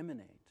is we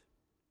emanate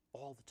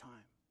all the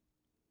time.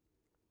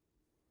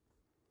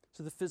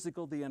 So the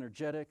physical, the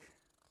energetic,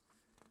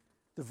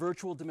 the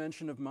virtual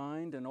dimension of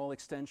mind and all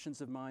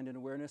extensions of mind and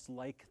awareness,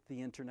 like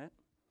the internet,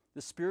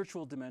 the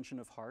spiritual dimension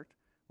of heart,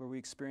 where we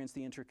experience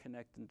the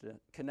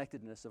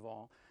interconnectedness of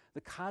all,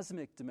 the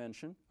cosmic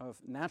dimension of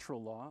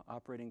natural law,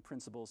 operating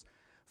principles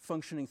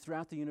functioning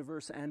throughout the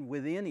universe and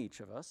within each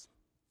of us,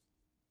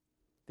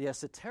 the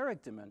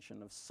esoteric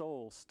dimension of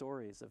soul,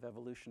 stories of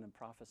evolution and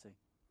prophecy,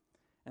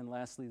 and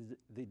lastly,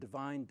 the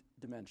divine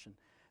dimension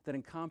that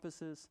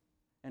encompasses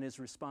and is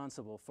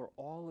responsible for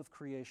all of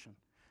creation,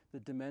 the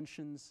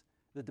dimension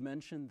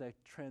that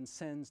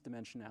transcends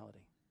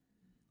dimensionality,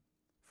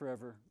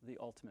 forever the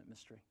ultimate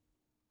mystery.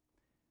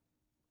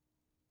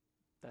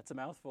 That's a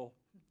mouthful.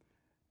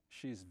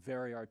 She's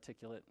very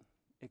articulate,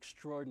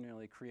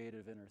 extraordinarily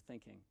creative in her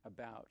thinking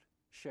about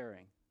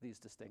sharing these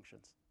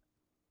distinctions.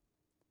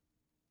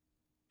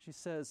 She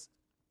says,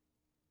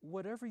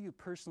 whatever you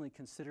personally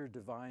consider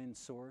divine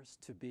source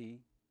to be,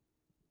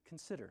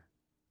 consider.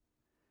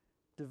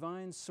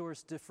 Divine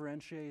source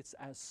differentiates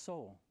as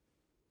soul,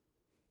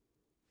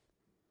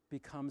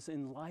 becomes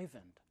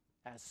enlivened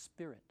as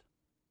spirit,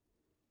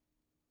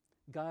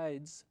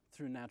 guides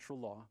through natural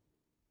law,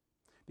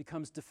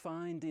 becomes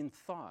defined in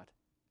thought,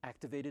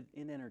 activated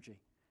in energy,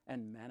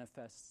 and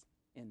manifests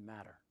in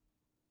matter.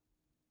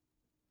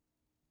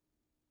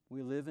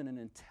 We live in an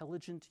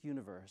intelligent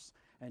universe,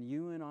 and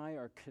you and I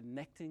are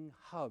connecting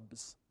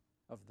hubs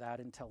of that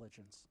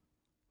intelligence.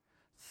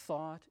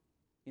 Thought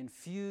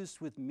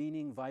infused with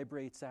meaning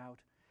vibrates out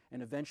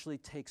and eventually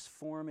takes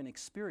form in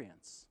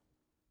experience,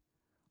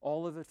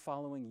 all of it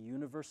following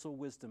universal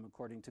wisdom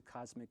according to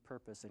cosmic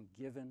purpose and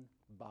given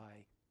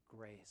by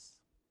grace.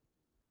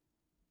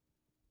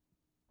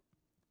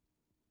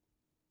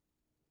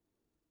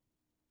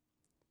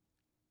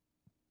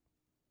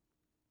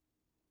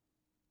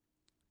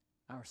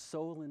 Our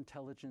soul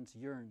intelligence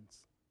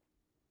yearns.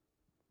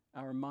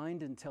 Our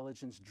mind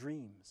intelligence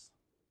dreams.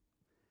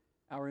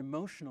 Our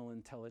emotional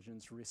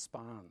intelligence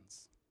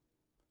responds.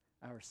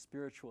 Our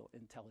spiritual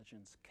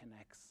intelligence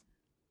connects.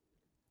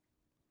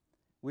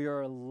 We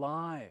are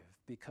alive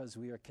because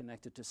we are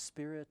connected to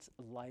spirit,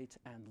 light,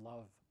 and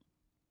love.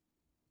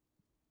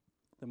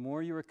 The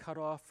more you are cut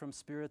off from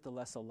spirit, the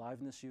less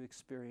aliveness you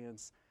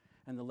experience,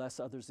 and the less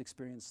others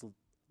experience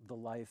the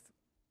life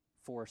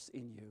force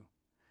in you.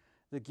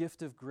 The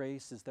gift of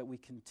grace is that we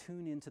can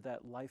tune into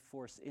that life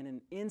force in an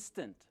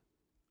instant,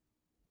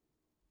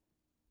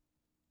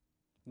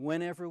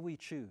 whenever we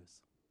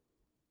choose,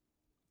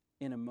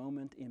 in a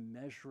moment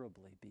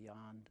immeasurably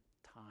beyond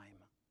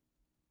time.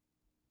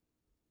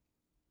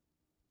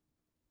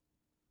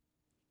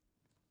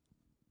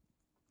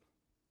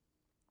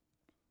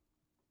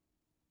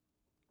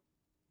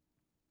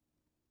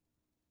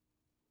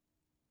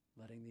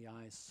 Letting the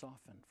eyes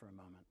soften for a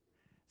moment.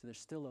 So they're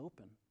still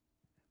open,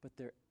 but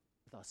they're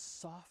the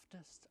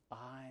softest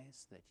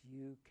eyes that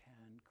you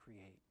can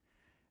create.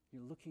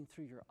 You're looking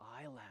through your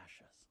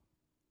eyelashes.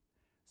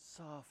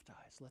 Soft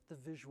eyes. Let the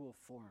visual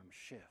form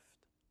shift.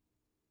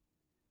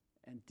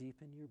 And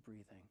deepen your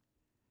breathing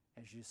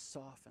as you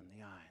soften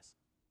the eyes.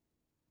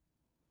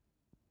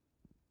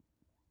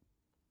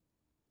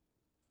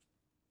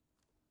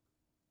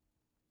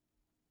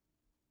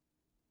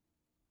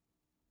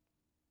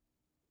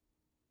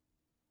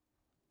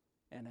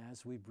 And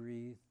as we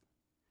breathe,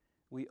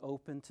 we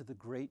open to the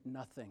great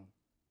nothing,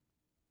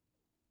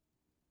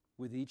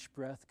 with each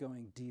breath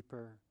going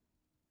deeper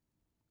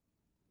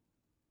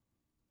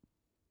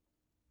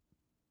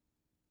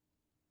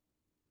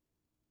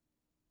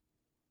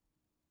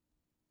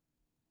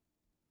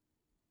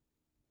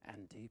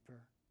and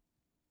deeper.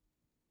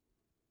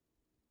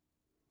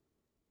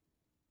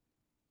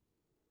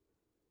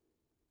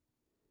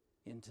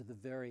 Into the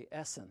very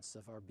essence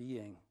of our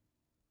being.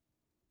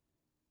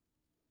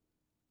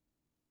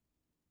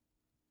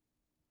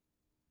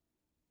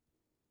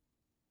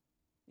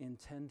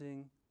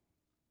 Intending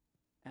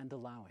and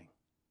allowing.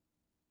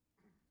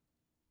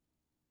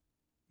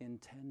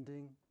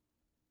 Intending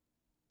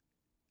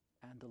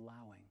and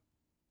allowing.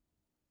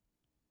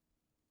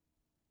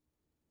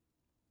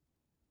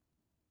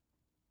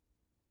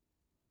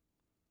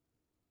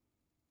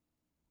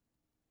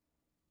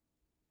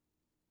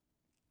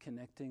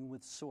 Connecting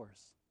with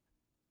Source,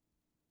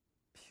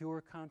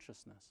 pure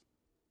consciousness.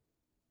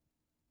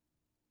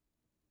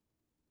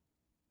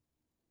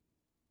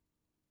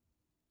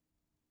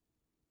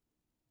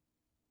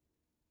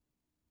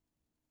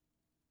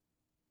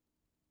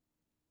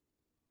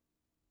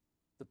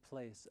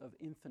 place of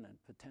infinite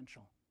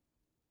potential.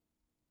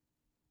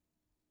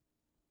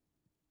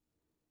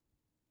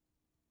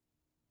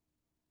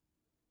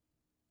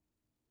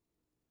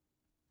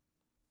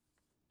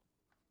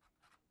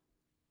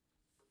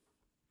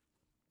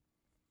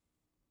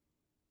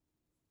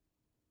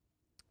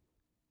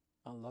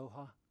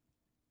 Aloha.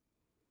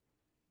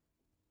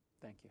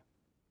 Thank you.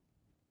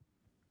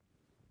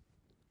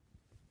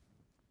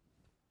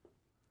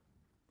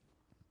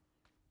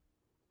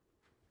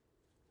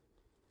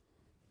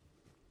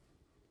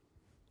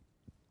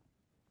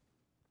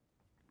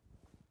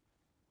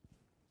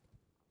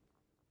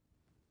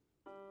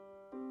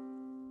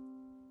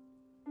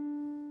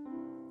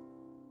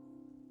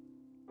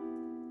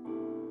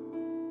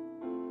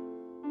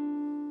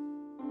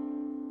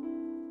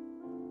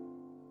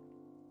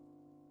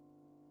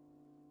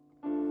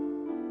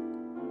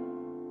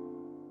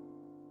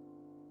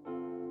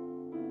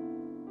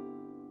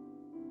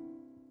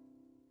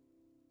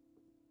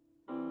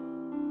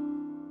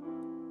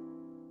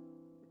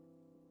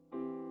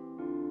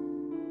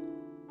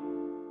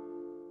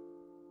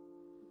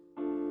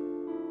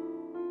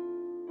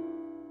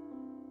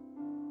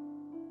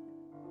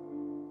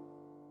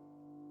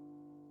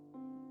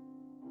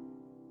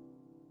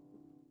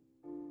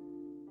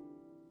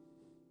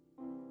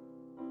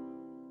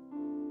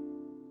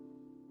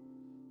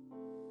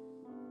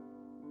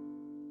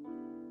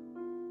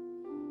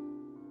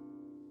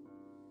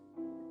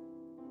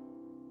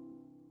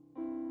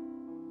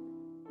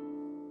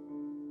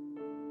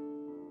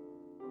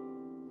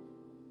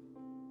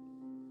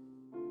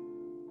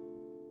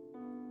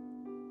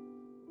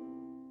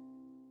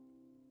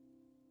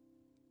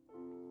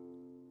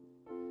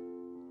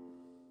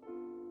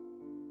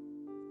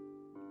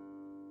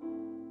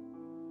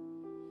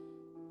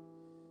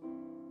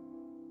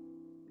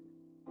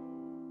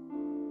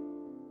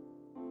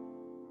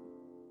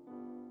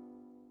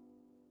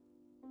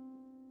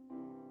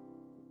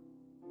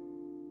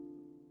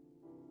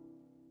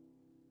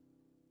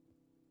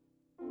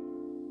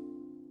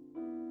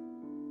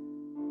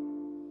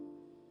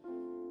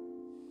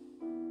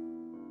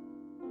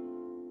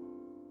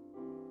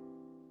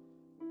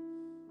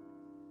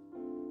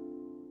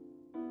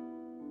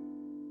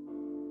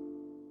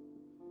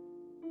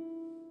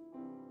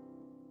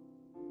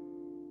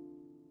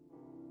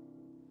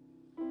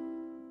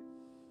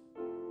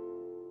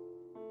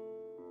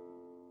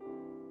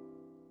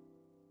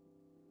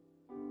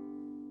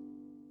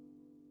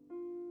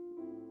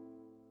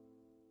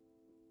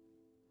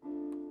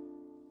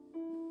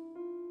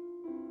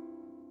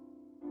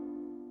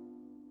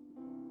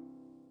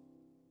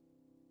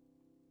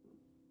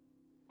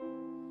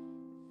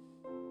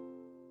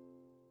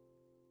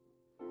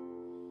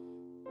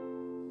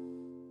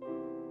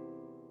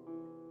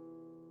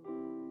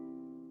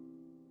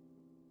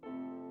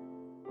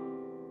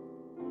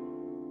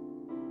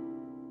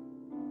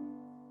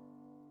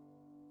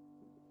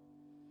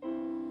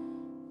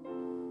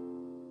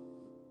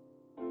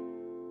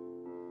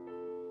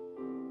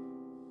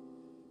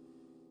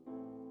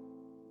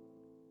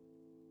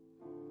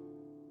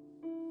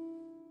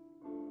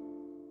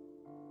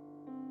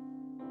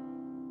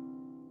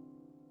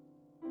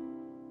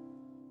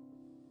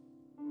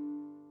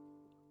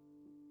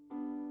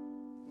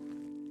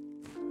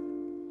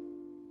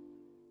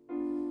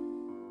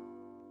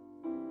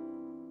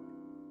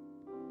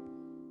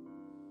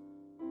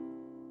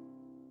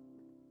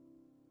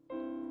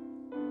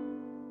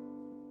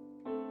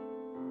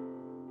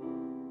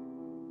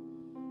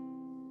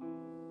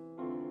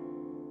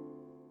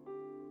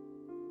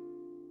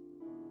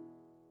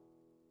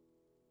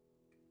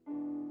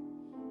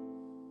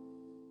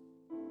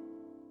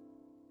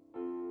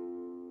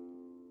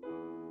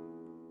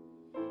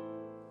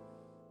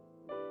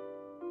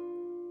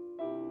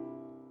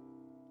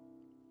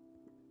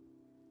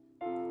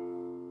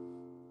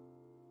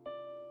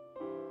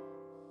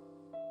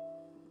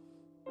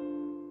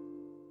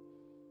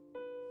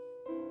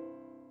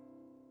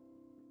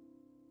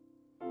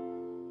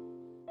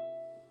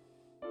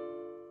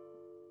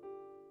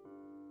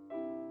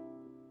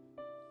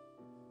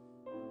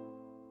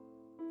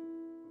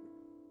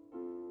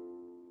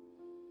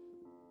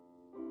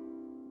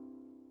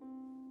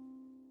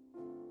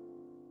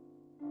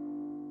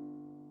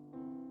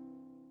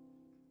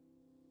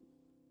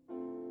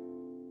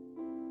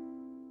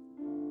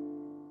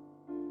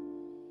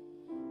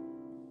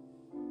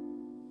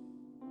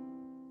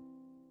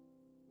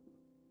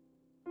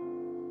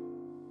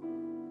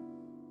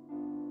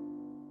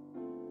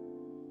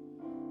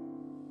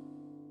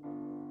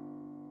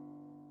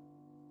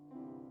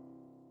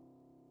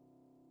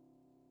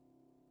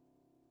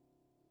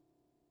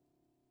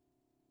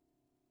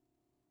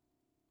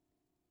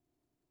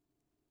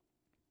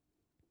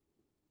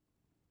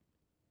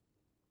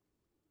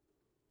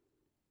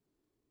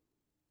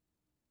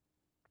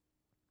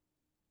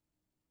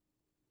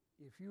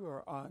 If you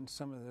are on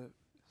some of the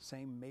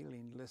same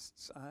mailing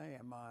lists I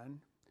am on,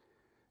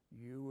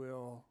 you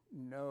will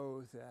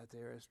know that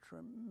there is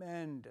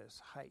tremendous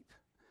hype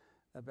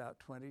about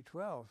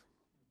 2012.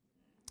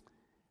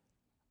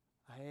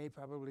 I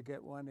probably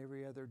get one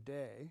every other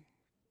day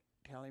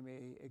telling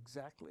me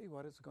exactly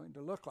what it's going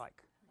to look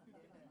like.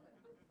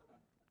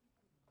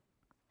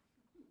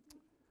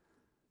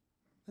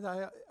 And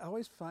I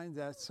always find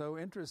that so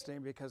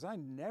interesting because I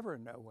never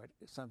know what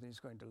something's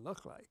going to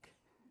look like.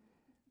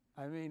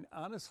 I mean,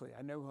 honestly,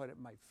 I know what it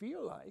might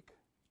feel like.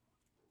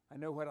 I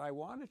know what I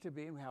want it to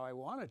be and how I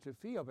want it to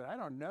feel, but I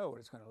don't know what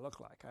it's going to look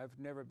like. I've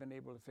never been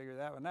able to figure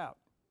that one out.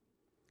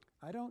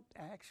 I don't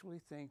actually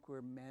think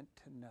we're meant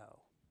to know.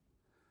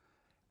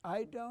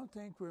 I don't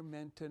think we're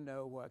meant to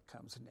know what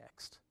comes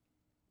next.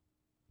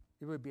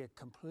 It would be a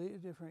completely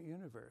different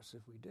universe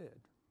if we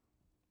did.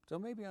 So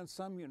maybe on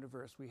some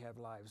universe we have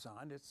lives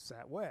on, it's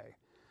that way.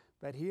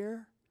 But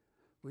here,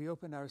 we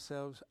open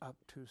ourselves up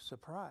to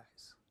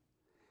surprise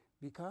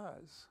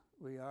because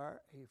we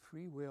are a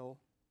free will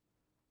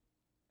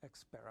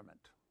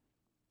experiment.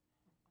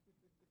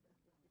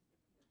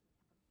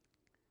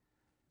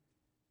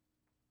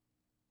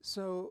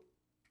 So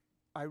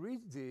I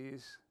read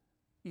these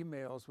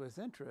emails with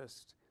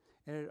interest,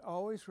 and it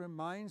always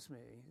reminds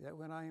me that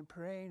when I am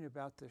praying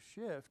about the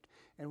shift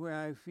and when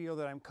I feel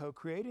that I'm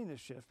co-creating the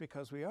shift,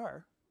 because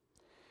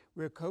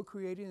we're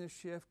co-creating the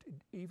shift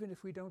even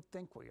if we don't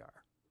think we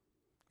are.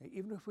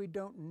 Even if we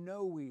don't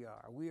know we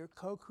are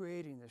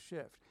co-creating the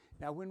shift.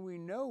 Now, when we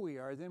know we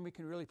are, then we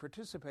can really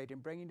participate in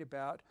bringing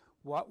about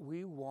what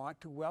we want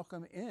to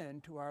welcome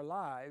into our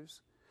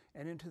lives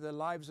and into the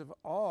lives of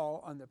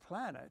all on the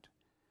planet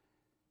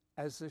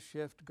as the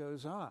shift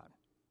goes on.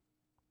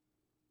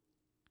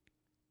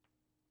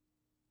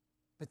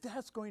 But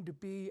that's going to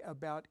be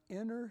about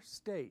inner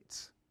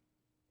states.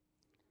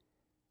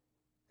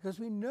 Because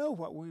we know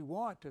what we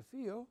want to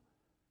feel.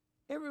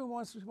 Everyone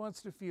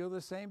wants to feel the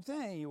same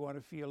thing. You want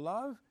to feel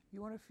love.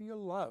 You want to feel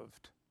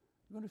loved.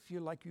 You want to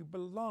feel like you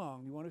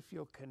belong. You want to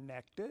feel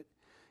connected.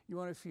 You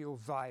want to feel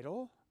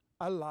vital,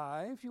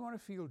 alive. You want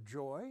to feel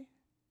joy.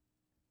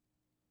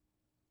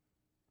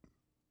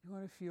 You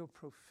want to feel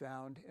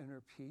profound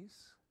inner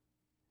peace.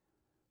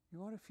 You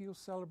want to feel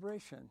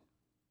celebration.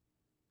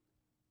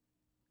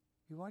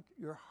 You want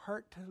your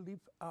heart to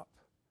leap up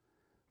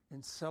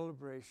in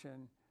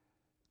celebration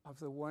of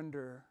the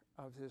wonder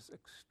of this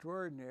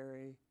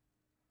extraordinary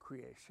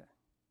creation.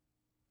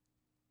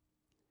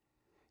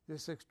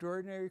 This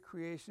extraordinary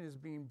creation is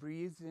being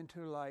breathed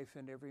into life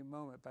in every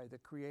moment by the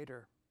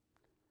Creator.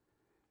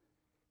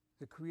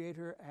 The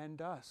Creator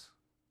and us.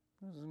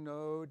 There's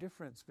no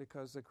difference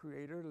because the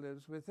Creator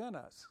lives within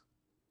us.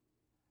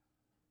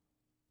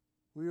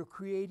 We are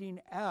creating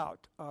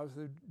out of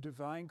the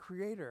divine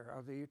Creator,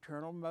 of the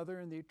eternal Mother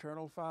and the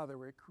eternal Father.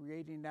 We're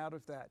creating out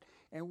of that.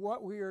 And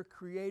what we are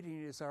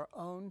creating is our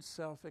own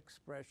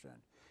self-expression.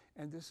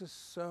 And this is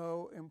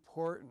so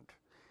important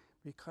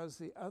because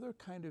the other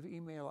kind of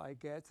email I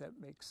get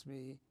that makes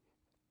me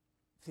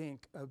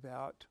think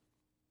about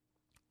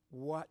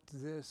what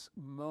this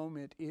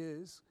moment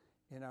is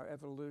in our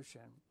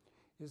evolution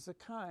is the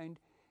kind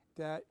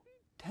that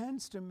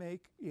tends to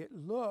make it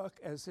look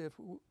as if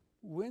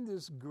when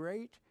this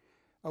great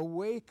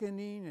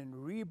awakening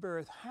and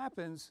rebirth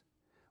happens,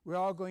 we're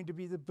all going to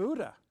be the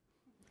Buddha.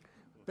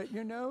 But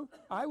you know,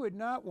 I would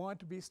not want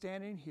to be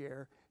standing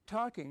here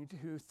talking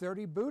to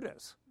 30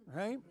 Buddhas,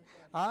 right?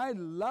 I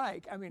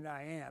am in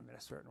a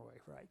certain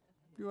way, right?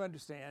 You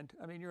understand?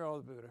 I mean, you're all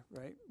the Buddha,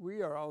 right?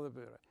 We are all the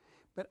Buddha.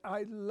 But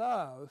I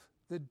love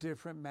the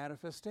different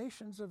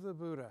manifestations of the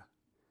Buddha.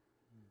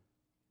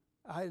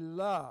 I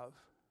love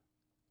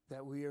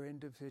that we are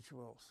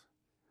individuals.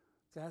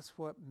 That's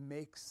what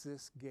makes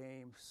this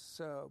game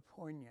so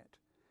poignant,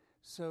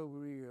 so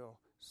real,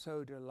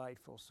 so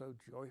delightful, so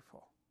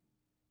joyful.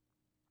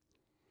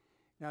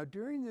 Now,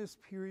 during this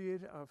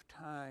period of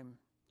time,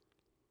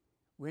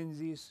 when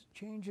these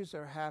changes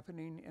are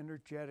happening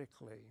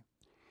energetically,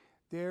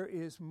 there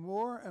is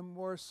more and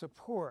more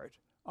support,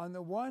 on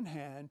the one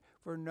hand,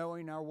 for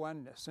knowing our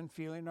oneness and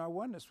feeling our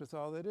oneness with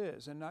all that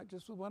is, and not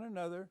just with one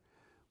another,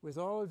 with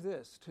all of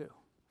this too.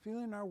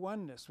 Feeling our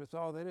oneness with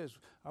all that is,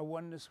 our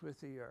oneness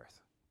with the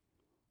earth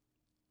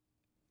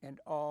and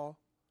all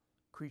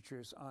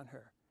creatures on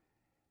her.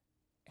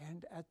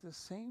 And at the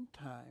same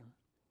time,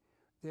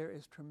 there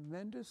is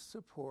tremendous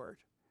support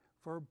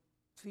for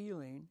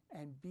feeling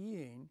and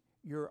being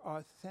your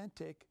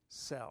authentic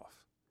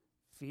self.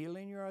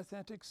 Feeling your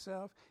authentic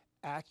self,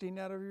 acting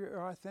out of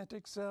your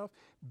authentic self,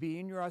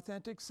 being your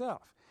authentic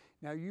self.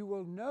 Now you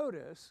will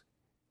notice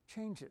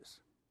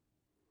changes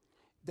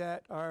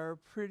that are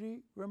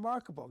pretty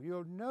remarkable.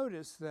 You'll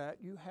notice that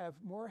you have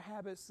more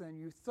habits than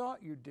you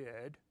thought you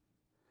did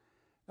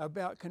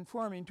about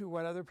conforming to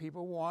what other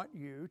people want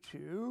you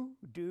to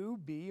do,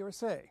 be, or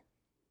say.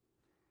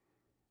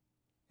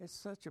 It's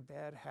such a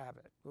bad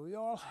habit. But we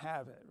all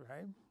have it,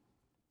 right?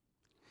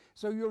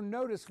 So you'll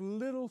notice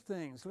little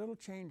things, little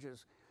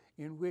changes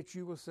in which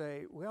you will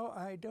say, well,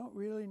 I don't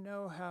really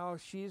know how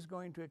she's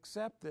going to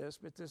accept this,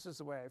 but this is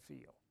the way I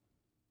feel.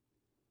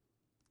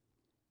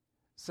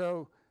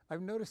 So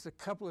I've noticed a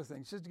couple of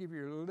things, just to give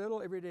you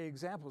little everyday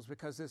examples,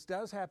 because this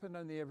does happen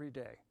on the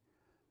everyday.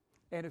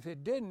 And if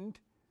it didn't,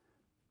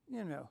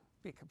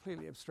 be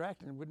completely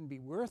abstract and wouldn't be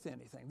worth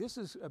anything. This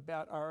is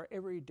about our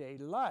everyday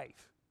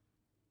life.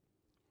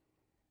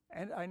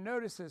 And I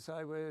noticed this,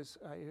 I was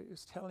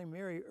telling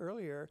Mary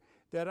earlier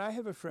that I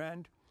have a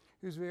friend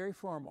who's very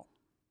formal,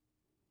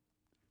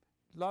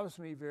 loves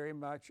me very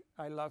much,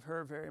 I love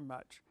her very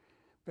much,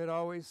 but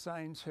always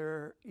signs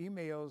her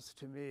emails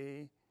to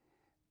me,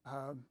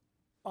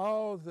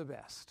 all the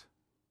best.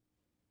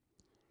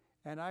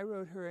 And I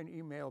wrote her an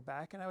email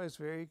back, and I was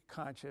very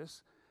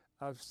conscious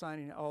of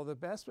signing all the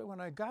best, but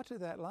when I got to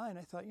that line,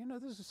 I thought,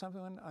 this is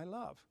something I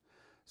love.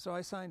 So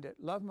I signed it,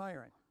 Love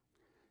Myron.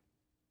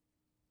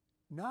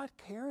 Not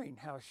caring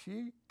how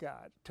she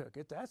took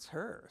it, that's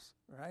hers,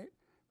 right?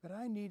 But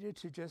I needed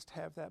to just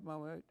have that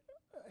moment,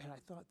 and I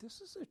thought,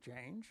 this is a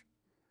change.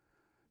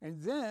 And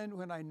then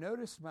when I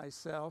noticed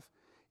myself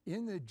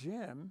in the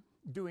gym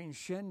doing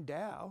Shen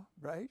Dao,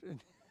 right?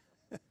 And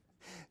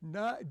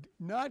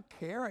not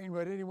caring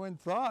what anyone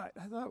thought,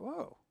 I thought,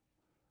 whoa,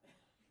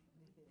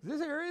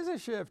 there is a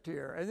shift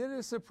here. And then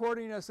it's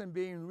supporting us in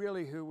being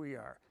really who we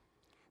are.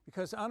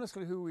 Because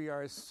honestly, who we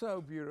are is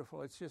so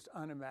beautiful, it's just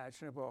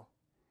unimaginable.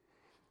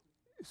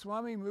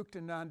 Swami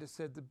Muktananda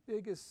said the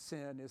biggest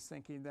sin is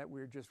thinking that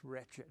we're just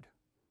wretched.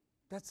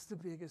 That's the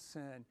biggest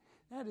sin.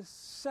 That is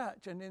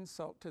such an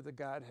insult to the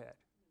Godhead,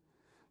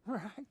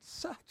 right?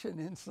 Such an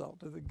insult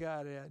to the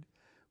Godhead.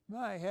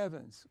 My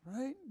heavens,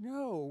 right?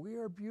 No, we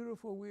are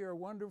beautiful, we are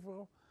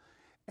wonderful,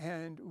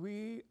 and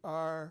we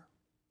are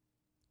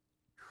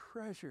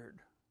treasured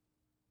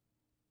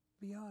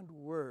beyond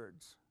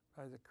words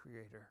by the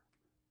Creator.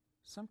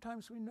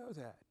 Sometimes we know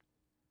that.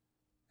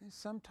 And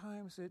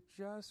sometimes it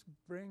just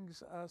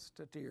brings us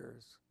to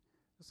tears.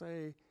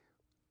 Say,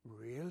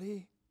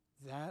 really?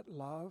 That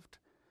loved?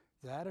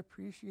 That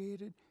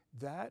appreciated?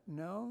 That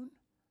known?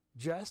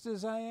 Just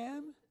as I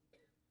am?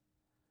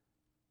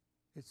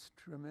 It's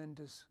a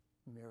tremendous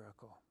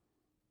miracle.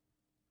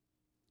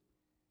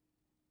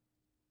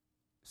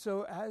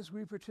 So as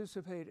we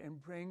participate in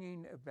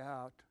bringing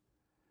about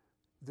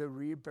the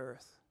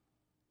rebirth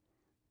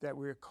that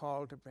we're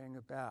called to bring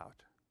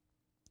about,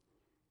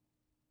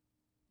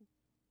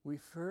 we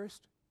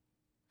first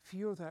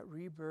feel that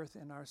rebirth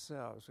in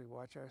ourselves. We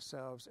watch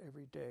ourselves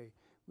every day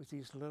with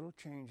these little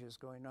changes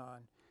going on,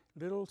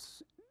 little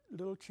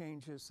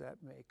changes that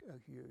make a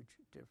huge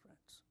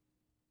difference.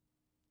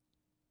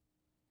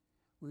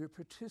 We are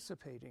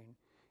participating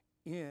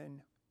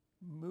in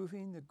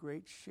moving the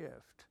great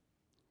shift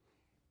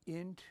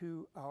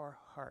into our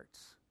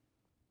hearts,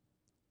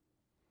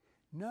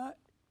 not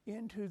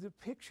into the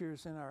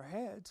pictures in our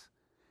heads,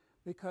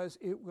 because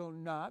it will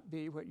not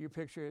be what you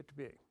picture it to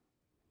be.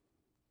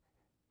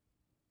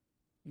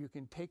 You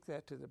can take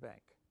that to the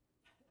bank.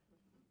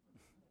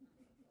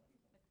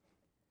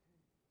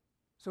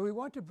 So we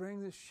want to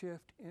bring this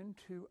shift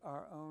into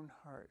our own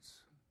hearts.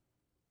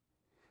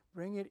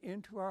 Bring it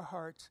into our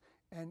hearts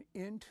and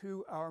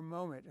into our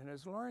moment. And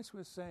as Lawrence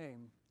was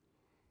saying,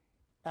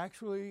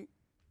 actually,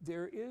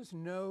 there is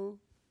no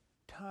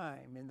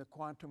time in the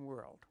quantum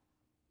world.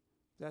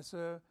 That's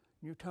a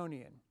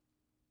Newtonian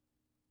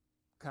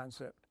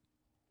concept.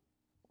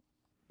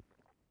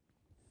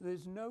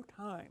 There's no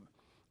time.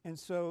 And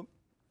so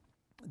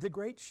the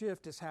great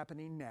shift is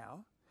happening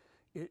now.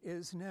 It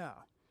is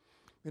now.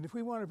 And if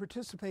we want to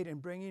participate in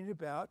bringing it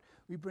about,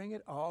 we bring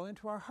it all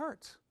into our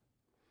hearts.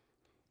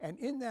 And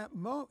in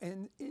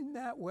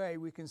that way,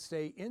 we can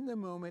stay in the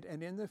moment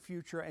and in the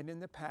future and in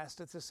the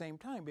past at the same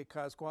time,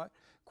 because what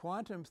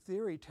quantum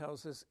theory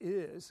tells us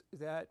is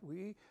that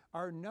we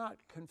are not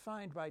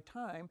confined by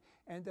time,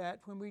 and that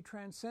when we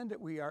transcend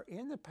it, we are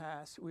in the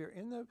past, we are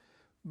in the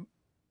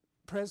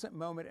present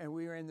moment, and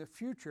we are in the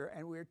future,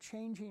 and we're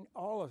changing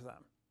all of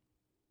them.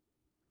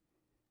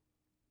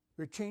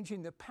 We're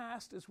changing the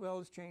past as well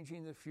as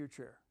changing the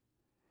future.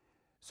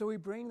 So we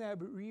bring that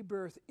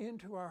rebirth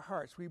into our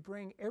hearts. We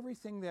bring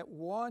everything that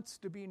wants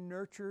to be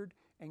nurtured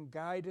and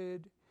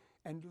guided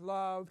and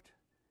loved,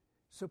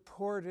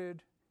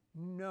 supported,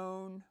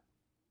 known.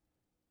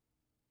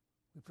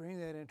 We bring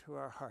that into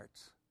our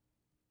hearts.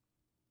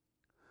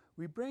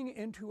 We bring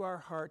into our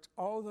hearts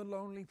all the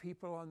lonely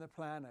people on the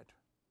planet.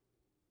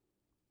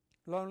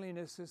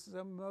 Loneliness is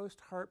the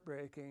most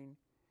heartbreaking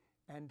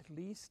and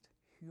least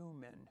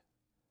human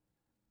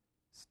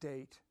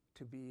state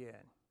to be in.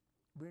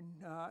 We're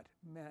not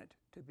meant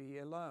to be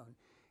alone.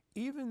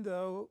 Even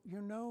though,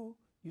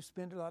 you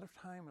spend a lot of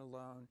time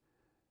alone,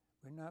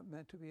 we're not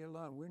meant to be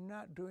alone. We're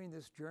not doing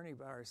this journey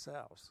by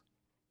ourselves.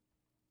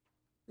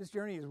 This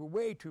journey is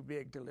way too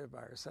big to live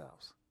by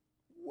ourselves.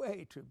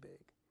 Way too big.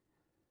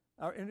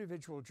 Our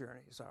individual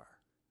journeys are.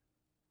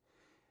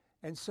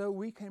 And so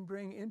we can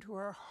bring into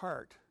our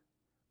heart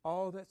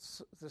all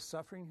that's the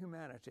suffering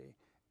humanity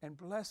and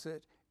bless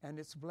it, and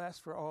it's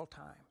blessed for all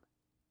time.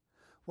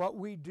 What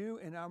we do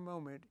in our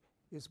moment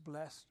is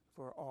blessed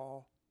for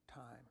all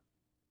time.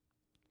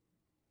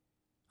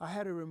 I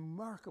had a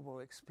remarkable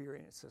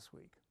experience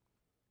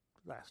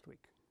last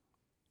week.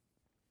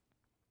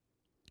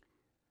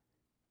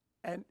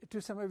 And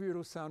to some of you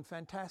it'll sound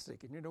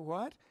fantastic. And you know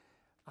what?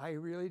 I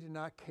really do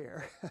not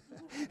care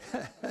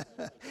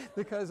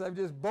because I'm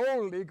just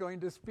boldly going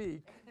to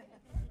speak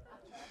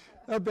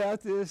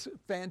about this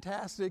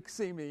fantastic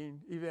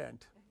seeming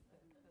event.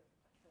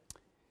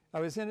 I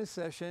was in a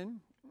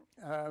session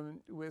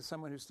with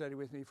someone who studied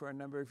with me for a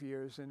number of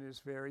years and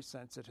is very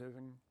sensitive.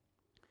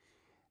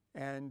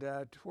 And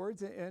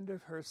towards the end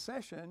of her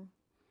session,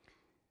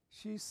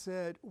 she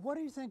said, "What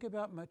do you think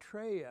about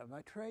Maitreya?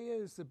 Maitreya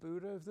is the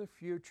Buddha of the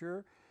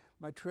future.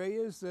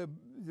 Maitreya is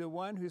the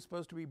one who's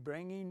supposed to be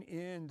bringing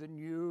in the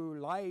new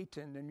light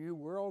and the new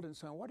world and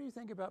so on. What do you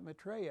think about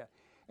Maitreya?"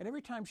 And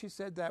every time she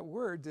said that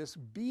word, this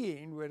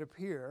being would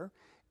appear,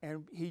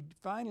 and he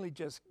finally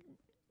just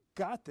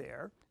got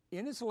there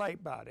in his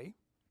light body.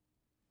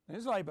 In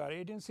his light body,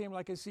 it didn't seem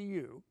like I see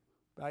you,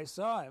 but I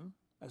saw him.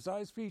 I saw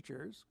his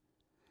features.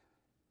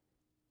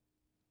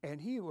 And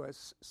he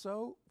was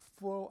so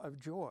full of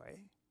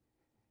joy.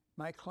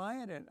 My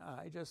client and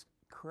I just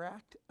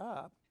cracked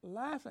up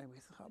laughing. We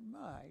thought,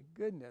 my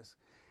goodness.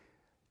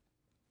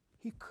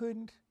 He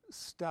couldn't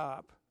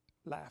stop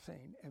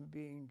laughing and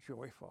being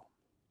joyful.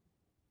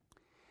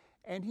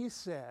 And he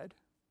said,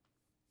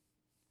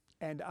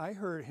 and I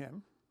heard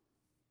him,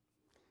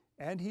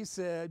 and he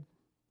said,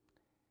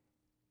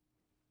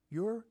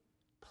 "Your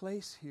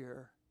place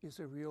here is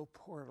a real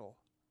portal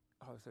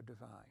of the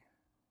divine."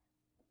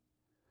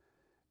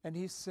 And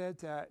he said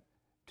that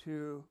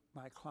to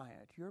my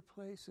client. Your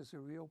place is a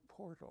real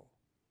portal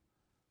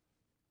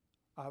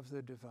of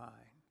the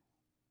divine.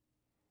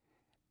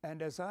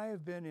 And as I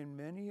have been in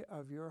many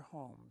of your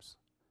homes,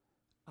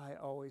 I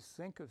always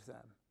think of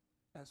them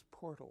as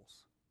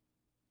portals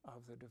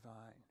of the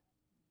divine.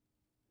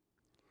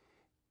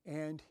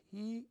 And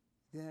he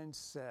then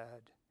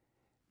said,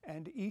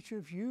 and each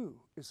of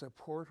you is a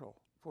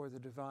portal for the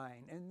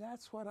divine. And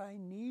that's what I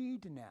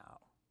need now.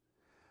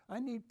 I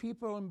need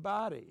people in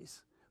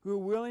bodies who are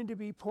willing to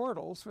be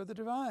portals for the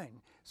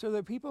divine, so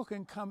that people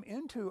can come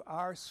into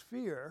our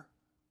sphere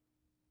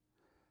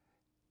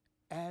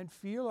and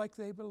feel like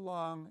they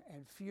belong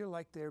and feel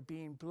like they're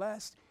being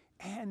blessed,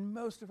 and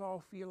most of all,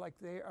 feel like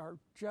they are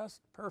just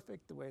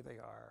perfect the way they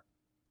are.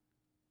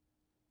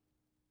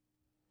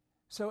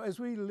 So as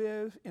we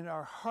live in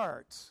our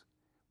hearts,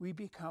 we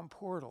become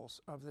portals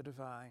of the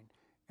divine,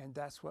 and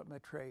that's what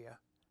Maitreya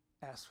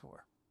asked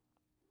for.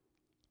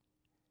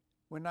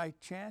 When I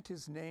chant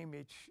his name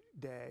each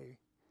day,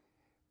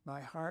 my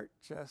heart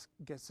just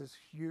gets this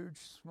huge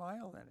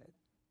smile in it.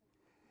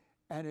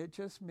 And it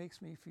just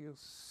makes me feel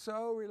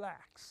so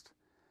relaxed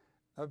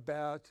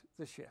about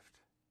the shift.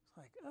 It's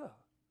like, oh,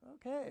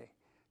 okay,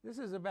 this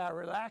is about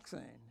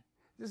relaxing.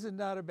 This is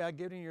not about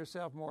giving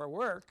yourself more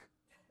work.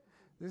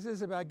 This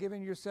is about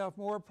giving yourself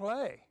more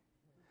play.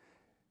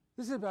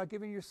 This is about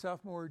giving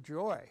yourself more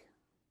joy.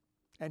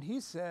 And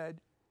he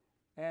said,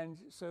 and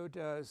so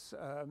does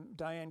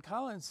Diane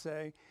Collins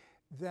say,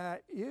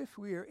 that if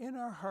we are in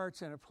our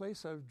hearts in a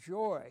place of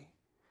joy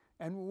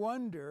and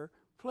wonder,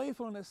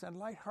 playfulness and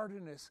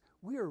lightheartedness,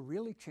 we are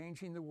really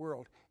changing the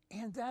world.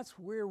 And that's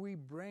where we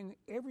bring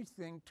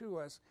everything to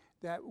us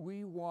that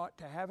we want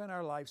to have in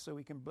our life so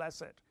we can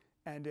bless it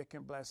and it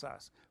can bless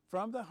us.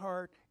 From the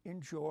heart, in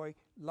joy,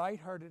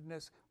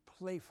 lightheartedness,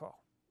 playful.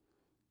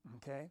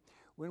 Okay?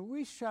 When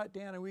we shut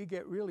down and we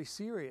get really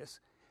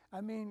serious,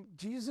 I mean,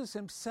 Jesus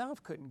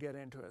himself couldn't get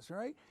into us,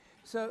 right?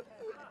 So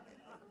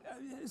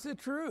it's the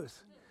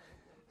truth.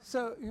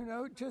 So,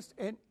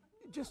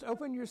 just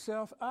open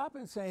yourself up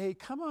and say, hey,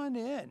 come on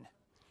in.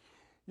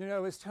 I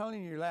was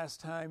telling you last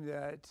time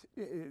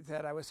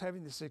that I was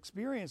having this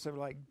experience of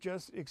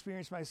just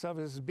experience myself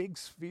as a big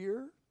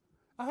sphere.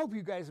 I hope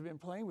you guys have been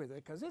playing with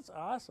it because it's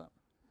awesome,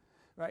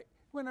 right?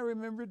 When I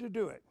remember to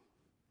do it.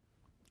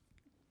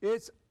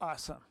 It's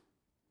awesome.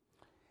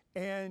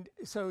 And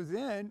so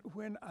then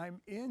when I'm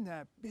in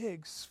that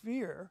big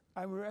sphere,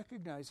 I'm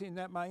recognizing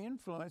that my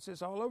influence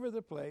is all over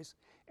the place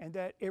and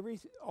that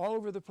all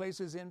over the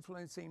place is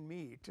influencing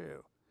me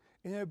too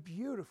in a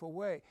beautiful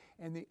way.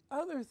 And the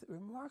other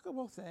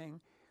remarkable thing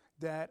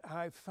that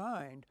I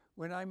find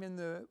when I'm in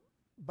the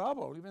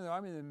bubble, even though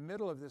I'm in the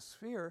middle of the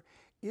sphere,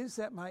 is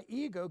that my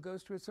ego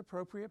goes to its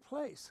appropriate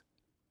place.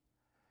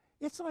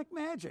 It's like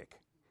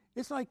magic.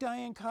 It's like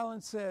Diane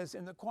Collins says,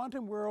 in the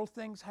quantum world,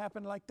 things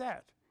happen like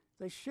that.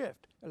 They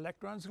shift.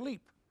 Electrons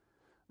leap,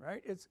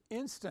 right? It's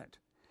instant.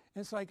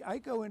 And it's like I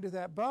go into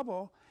that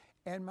bubble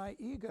and my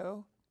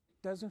ego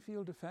doesn't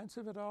feel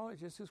defensive at all. It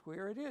just is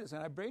where it is.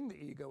 And I bring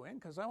the ego in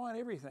because I want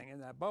everything in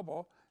that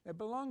bubble that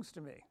belongs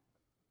to me,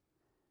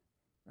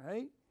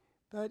 right?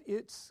 But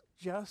it's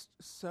just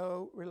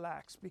so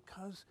relaxed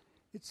because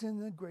it's in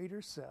the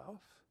greater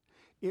self.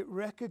 It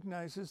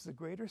recognizes the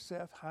greater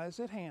self has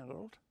it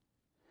handled.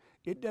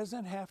 It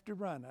doesn't have to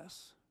run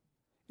us.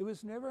 It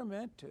was never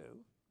meant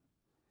to.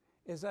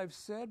 As I've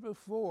said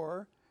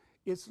before,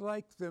 it's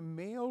like the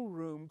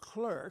mailroom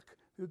clerk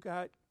who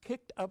got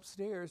kicked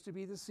upstairs to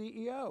be the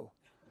CEO.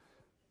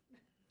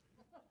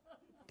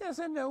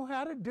 Doesn't know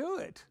how to do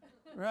it,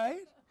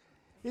 right?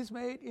 It's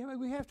made,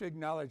 we have to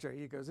acknowledge our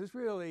egos. It's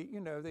really,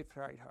 they've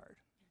tried hard,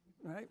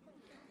 right?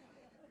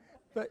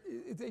 But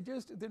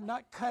they're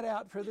not cut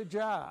out for the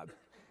job.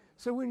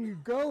 So when you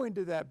go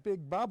into that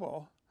big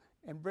bubble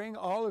and bring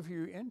all of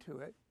you into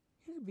it,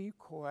 you'll be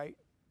quite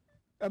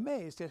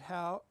amazed at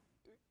how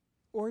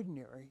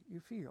ordinary you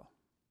feel.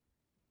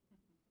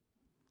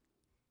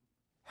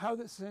 How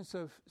the sense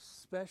of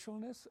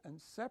specialness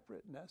and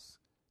separateness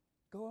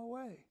go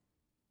away.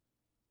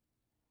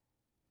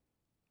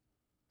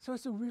 So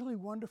it's a really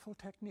wonderful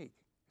technique.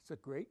 It's a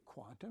great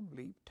quantum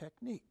leap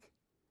technique.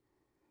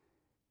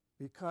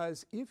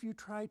 Because if you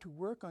try to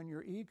work on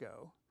your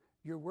ego,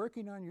 you're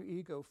working on your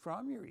ego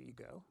from your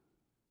ego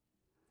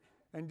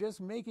and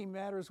just making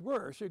matters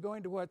worse. You're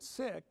going to what's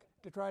sick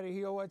to try to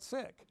heal what's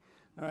sick.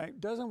 All right?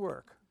 Doesn't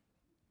work.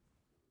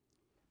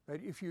 But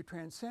if you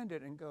transcend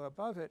it and go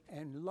above it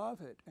and love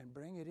it and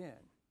bring it in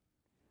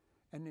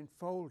and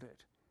enfold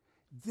it,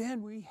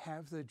 then we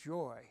have the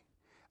joy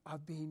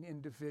of being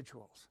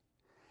individuals.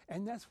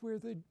 And that's where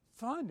the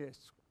fun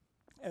is.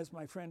 As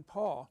my friend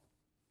Paul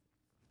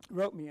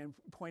wrote me and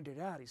pointed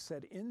out, he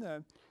said,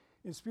 in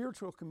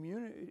spiritual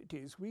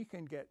communities, we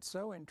can get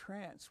so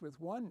entranced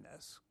with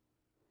oneness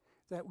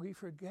that we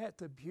forget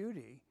the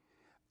beauty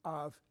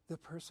of the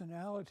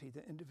personality,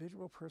 the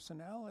individual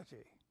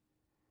personality,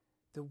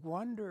 the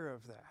wonder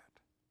of that.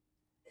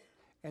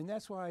 And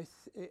that's why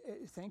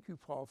thank you,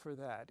 Paul, for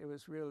that. It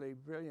was really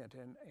brilliant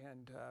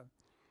and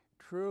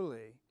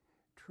truly,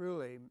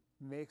 truly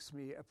makes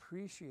me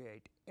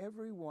appreciate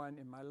everyone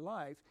in my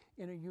life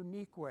in a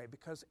unique way,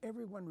 because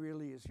everyone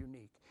really is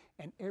unique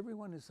and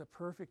everyone is a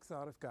perfect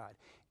thought of God.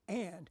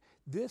 And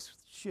this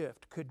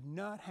shift could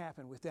not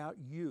happen without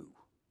you.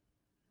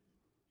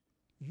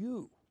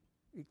 You.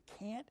 It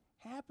can't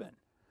happen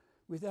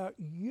without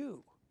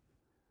you,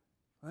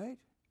 right?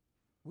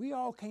 We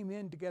all came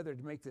in together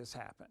to make this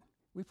happen.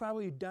 We've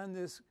probably done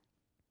this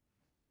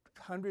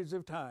hundreds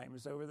of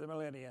times over the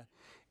millennia.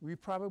 We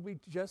probably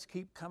just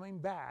keep coming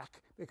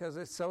back because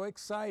it's so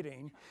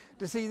exciting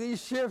to see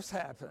these shifts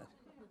happen.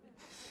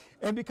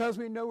 And because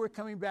we know we're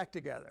coming back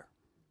together.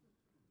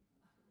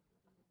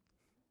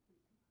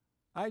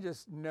 I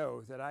just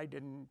know that I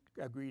didn't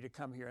agree to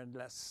come here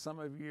unless some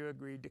of you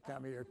agreed to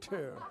come here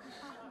too.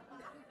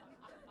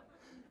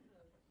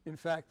 In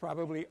fact,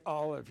 probably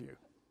all of you.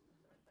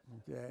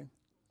 Okay?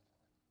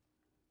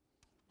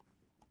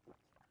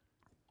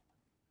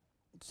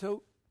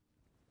 So,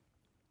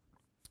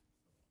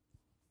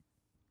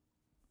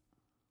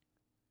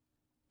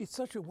 it's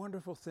such a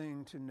wonderful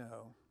thing to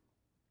know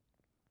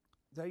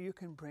that you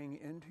can bring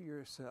into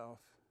yourself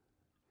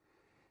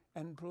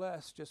and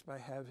bless just by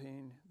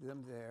having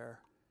them there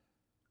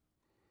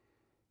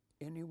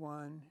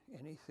anyone,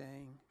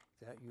 anything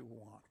that you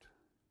want.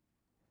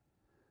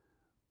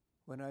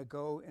 When I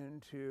go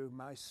into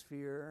my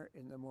sphere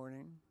in the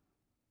morning,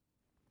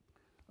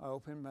 I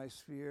open my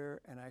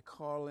sphere and I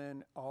call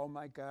in all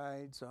my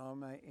guides, all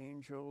my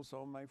angels,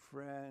 all my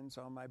friends,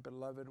 all my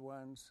beloved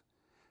ones.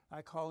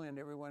 I call in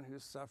everyone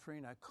who's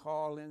suffering. I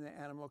call in the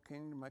animal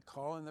kingdom. I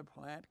call in the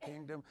plant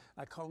kingdom.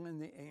 I call in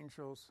the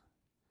angels.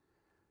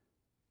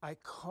 I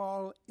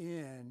call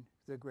in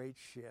the great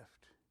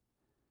shift.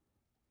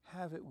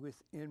 Have it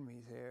within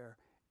me there.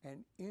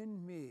 And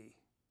in me,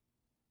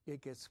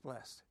 it gets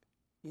blessed.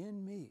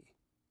 In me,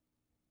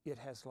 it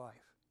has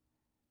life.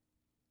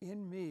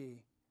 In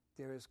me,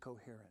 there is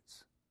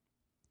coherence.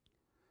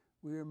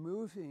 We are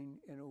moving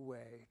in a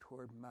way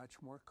toward much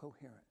more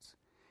coherence.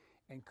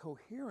 And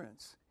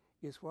coherence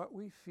is what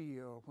we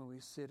feel when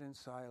we sit in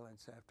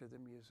silence after the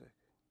music.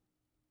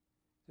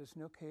 There's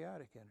no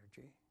chaotic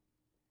energy.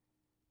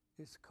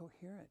 It's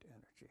coherent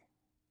energy.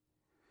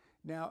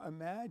 Now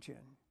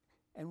imagine,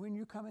 and when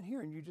you come in here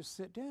and you just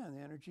sit down,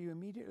 the energy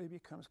immediately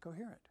becomes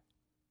coherent.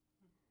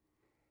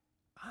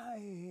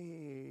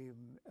 I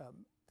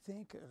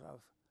think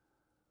of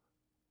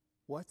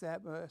what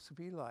that must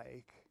be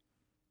like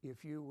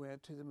if you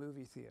went to the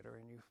movie theater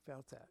and you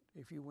felt that.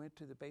 If you went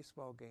to the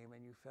baseball game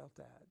and you felt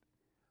that.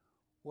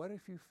 What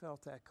if you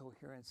felt that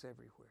coherence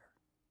everywhere?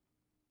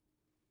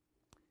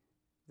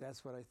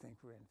 That's what I think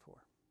we're in for.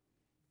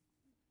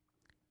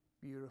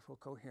 Beautiful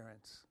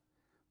coherence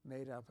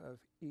made up of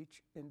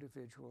each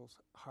individual's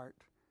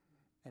heart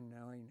and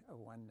knowing a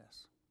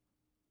oneness.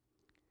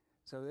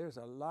 So there's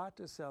a lot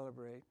to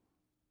celebrate,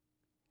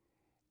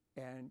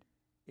 and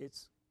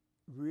it's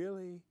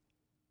really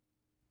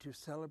to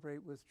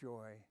celebrate with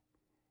joy.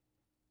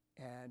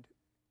 And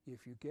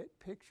if you get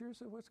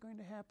pictures of what's going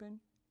to happen,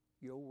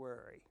 you'll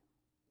worry.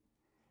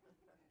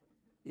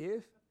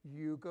 If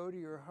you go to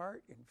your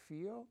heart and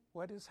feel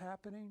what is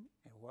happening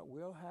and what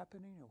will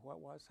happening and what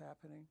was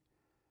happening,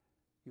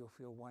 you'll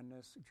feel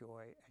oneness,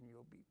 joy, and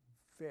you'll be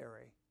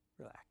very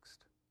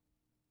relaxed.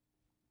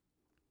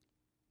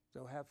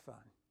 So have fun.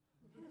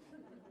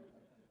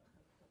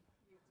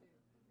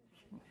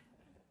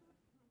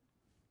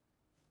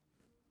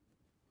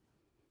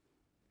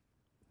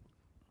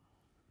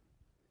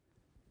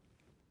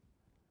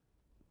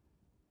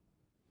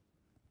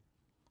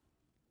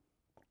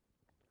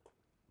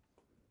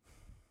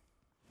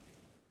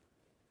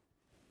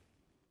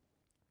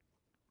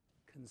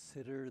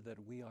 Consider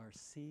that we are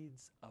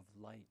seeds of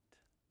light.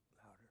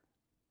 Louder.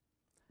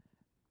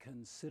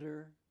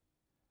 Consider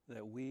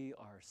that we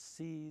are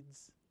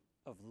seeds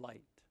of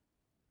light.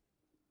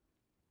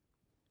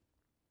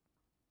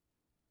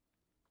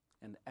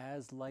 And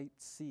as light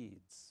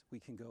seeds, we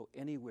can go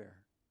anywhere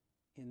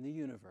in the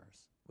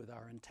universe with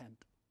our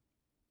intent.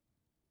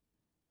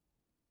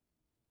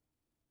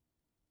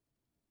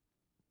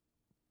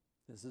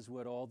 This is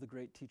what all the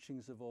great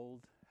teachings of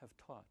old have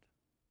taught.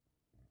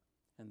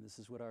 And this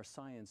is what our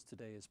science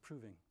today is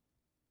proving.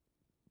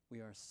 We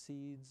are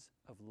seeds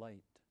of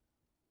light.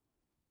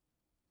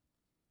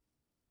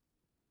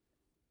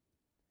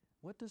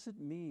 What does it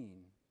mean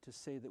to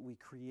say that we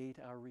create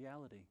our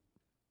reality?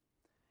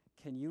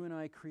 Can you and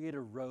I create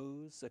a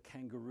rose, a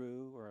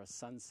kangaroo, or a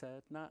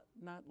sunset? Not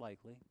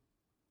likely.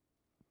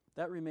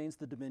 That remains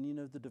the dominion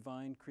of the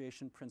divine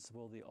creation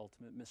principle, the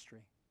ultimate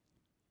mystery.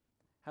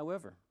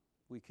 However,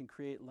 we can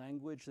create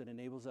language that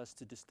enables us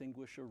to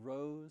distinguish a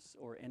rose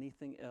or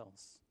anything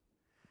else.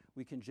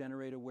 We can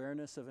generate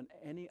awareness of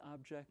any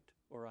object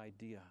or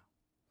idea.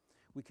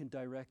 We can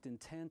direct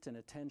intent and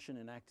attention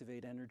and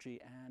activate energy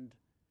and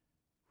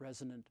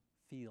resonant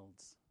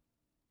fields.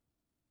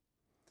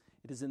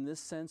 It is in this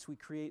sense we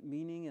create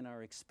meaning in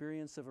our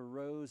experience of a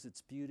rose,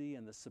 its beauty,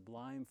 and the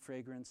sublime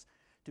fragrance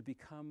to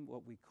become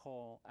what we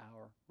call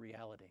our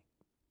reality.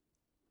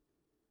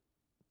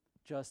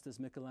 Just as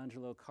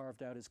Michelangelo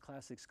carved out his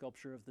classic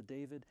sculpture of the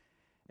David,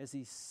 as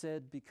he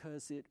said,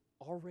 because it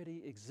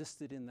already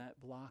existed in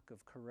that block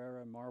of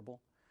Carrara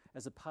marble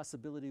as a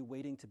possibility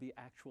waiting to be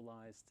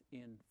actualized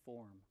in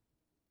form.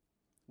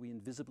 We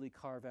invisibly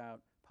carve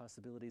out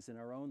possibilities in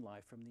our own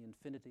life from the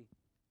infinity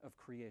of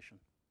creation.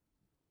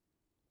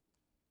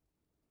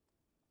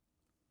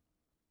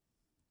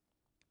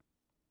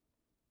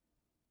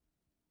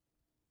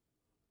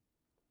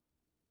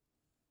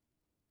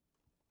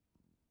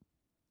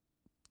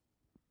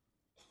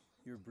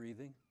 You're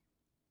breathing,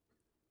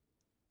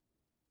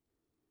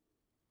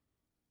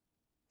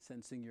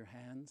 sensing your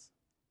hands.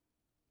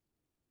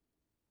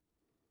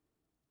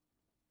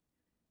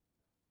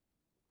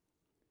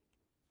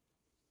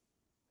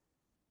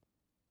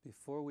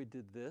 Before we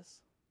did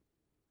this,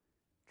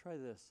 try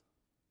this.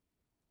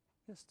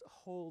 Just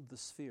hold the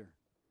sphere.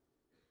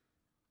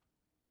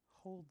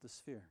 Hold the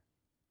sphere.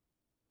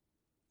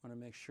 Want to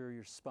make sure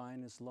your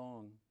spine is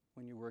long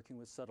when you're working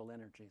with subtle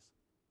energies.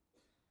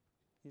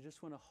 You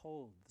just want to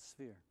hold the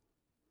sphere.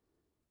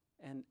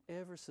 And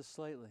ever so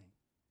slightly,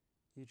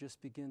 you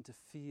just begin to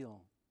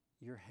feel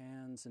your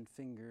hands and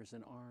fingers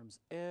and arms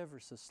ever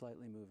so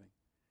slightly moving.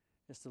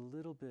 Just a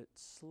little bit,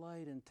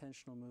 slight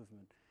intentional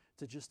movement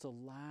to just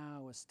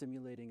allow a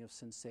stimulating of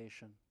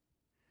sensation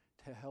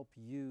to help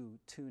you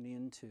tune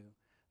into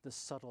the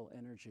subtle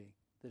energy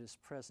that is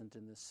present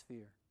in this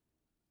sphere.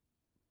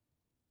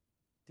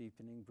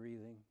 Deepening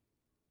breathing,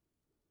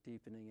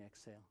 deepening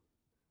exhale.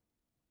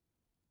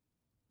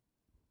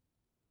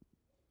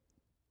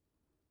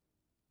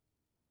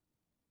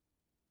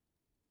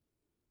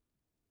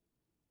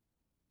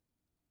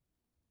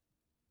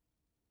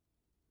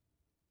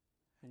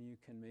 And you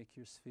can make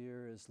your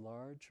sphere as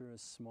large or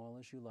as small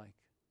as you like.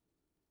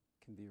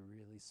 It can be a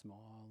really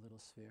small little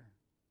sphere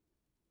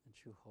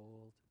that you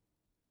hold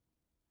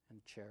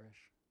and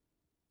cherish.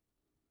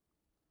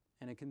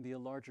 And it can be a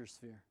larger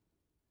sphere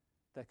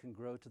that can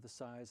grow to the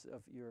size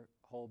of your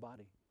whole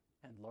body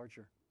and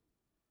larger.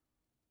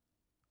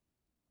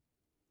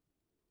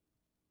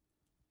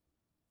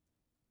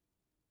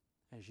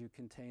 As you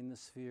contain the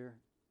sphere,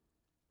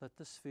 let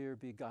the sphere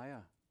be Gaia,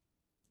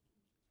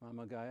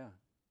 Mama Gaia.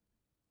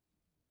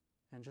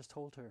 And just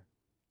hold her.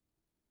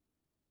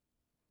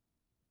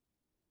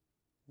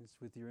 It's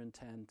with your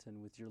intent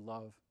and with your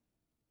love,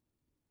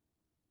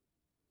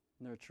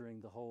 nurturing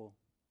the whole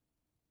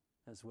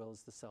as well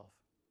as the self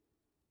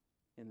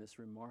in this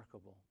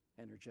remarkable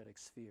energetic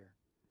sphere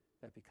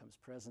that becomes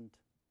present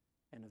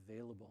and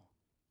available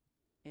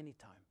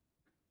anytime,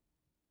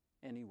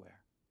 anywhere.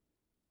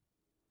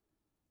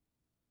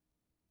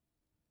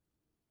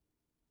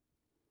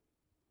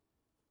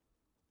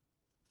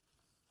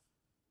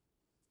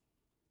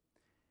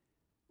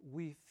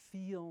 We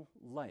feel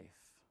life.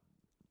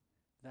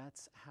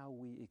 That's how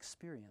we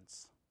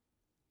experience.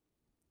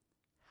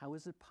 How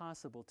is it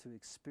possible to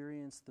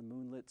experience the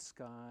moonlit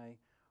sky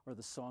or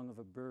the song of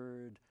a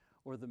bird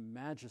or the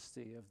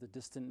majesty of the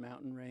distant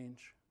mountain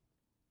range?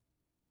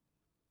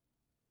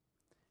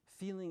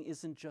 Feeling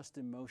isn't just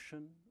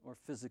emotion or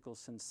physical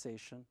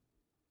sensation.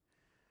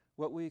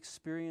 What we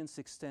experience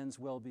extends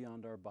well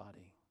beyond our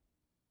body.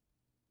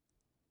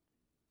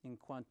 In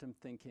quantum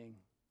thinking,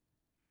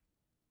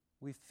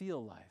 we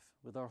feel life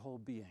with our whole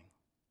being.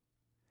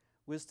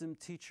 Wisdom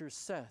teacher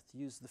Seth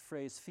used the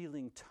phrase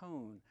feeling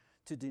tone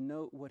to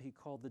denote what he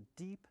called the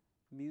deep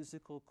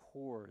musical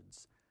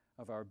chords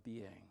of our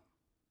being.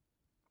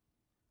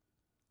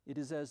 It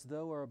is as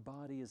though our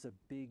body is a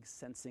big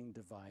sensing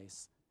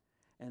device,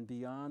 and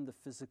beyond the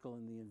physical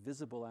and the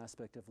invisible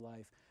aspect of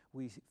life,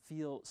 we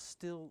feel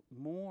still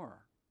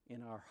more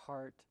in our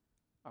heart,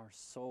 our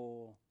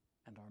soul,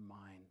 and our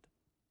mind.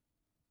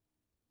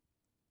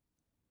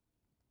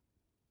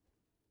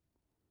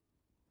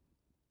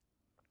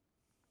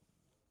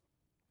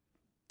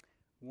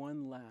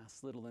 one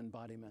last little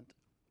embodiment.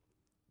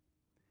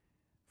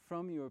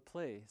 From your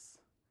place,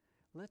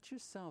 let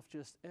yourself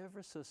just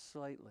ever so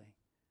slightly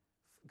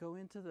go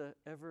into the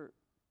ever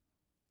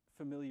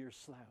familiar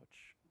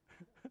slouch.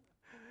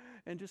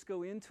 And just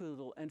go into a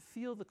little and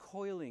feel the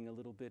coiling a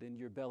little bit in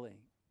your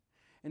belly.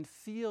 And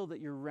feel that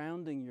you're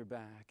rounding your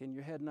back and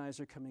your head and eyes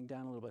are coming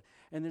down a little bit.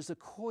 And there's a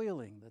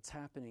coiling that's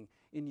happening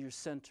in your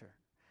center.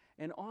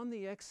 And on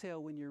the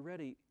exhale, when you're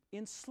ready,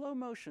 in slow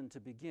motion to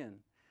begin,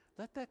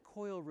 let that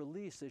coil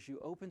release as you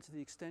open to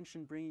the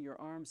extension, bringing your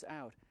arms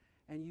out,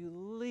 and you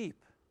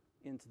leap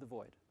into the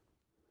void.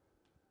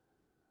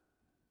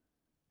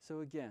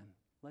 So again,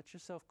 let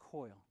yourself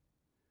coil.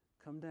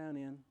 Come down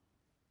in,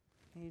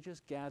 and you're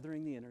just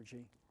gathering the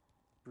energy,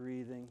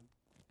 breathing,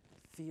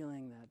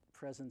 feeling that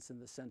presence in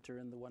the center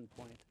and the one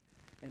point.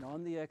 And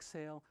on the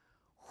exhale,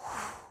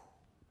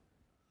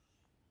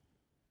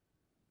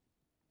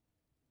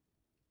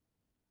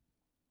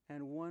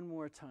 and one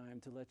more time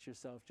to let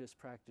yourself just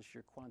practice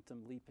your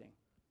quantum leaping.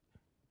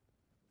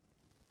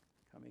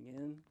 Coming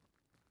in,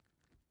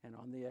 and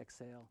on the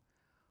exhale,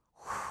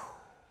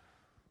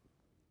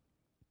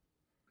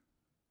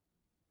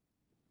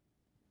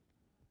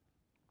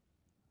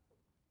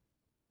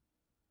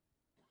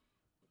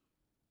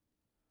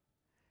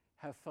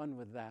 have fun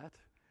with that.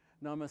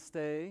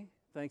 Namaste.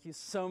 Thank you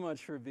so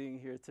much for being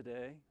here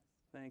today.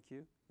 Thank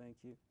you, thank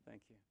you,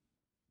 thank you.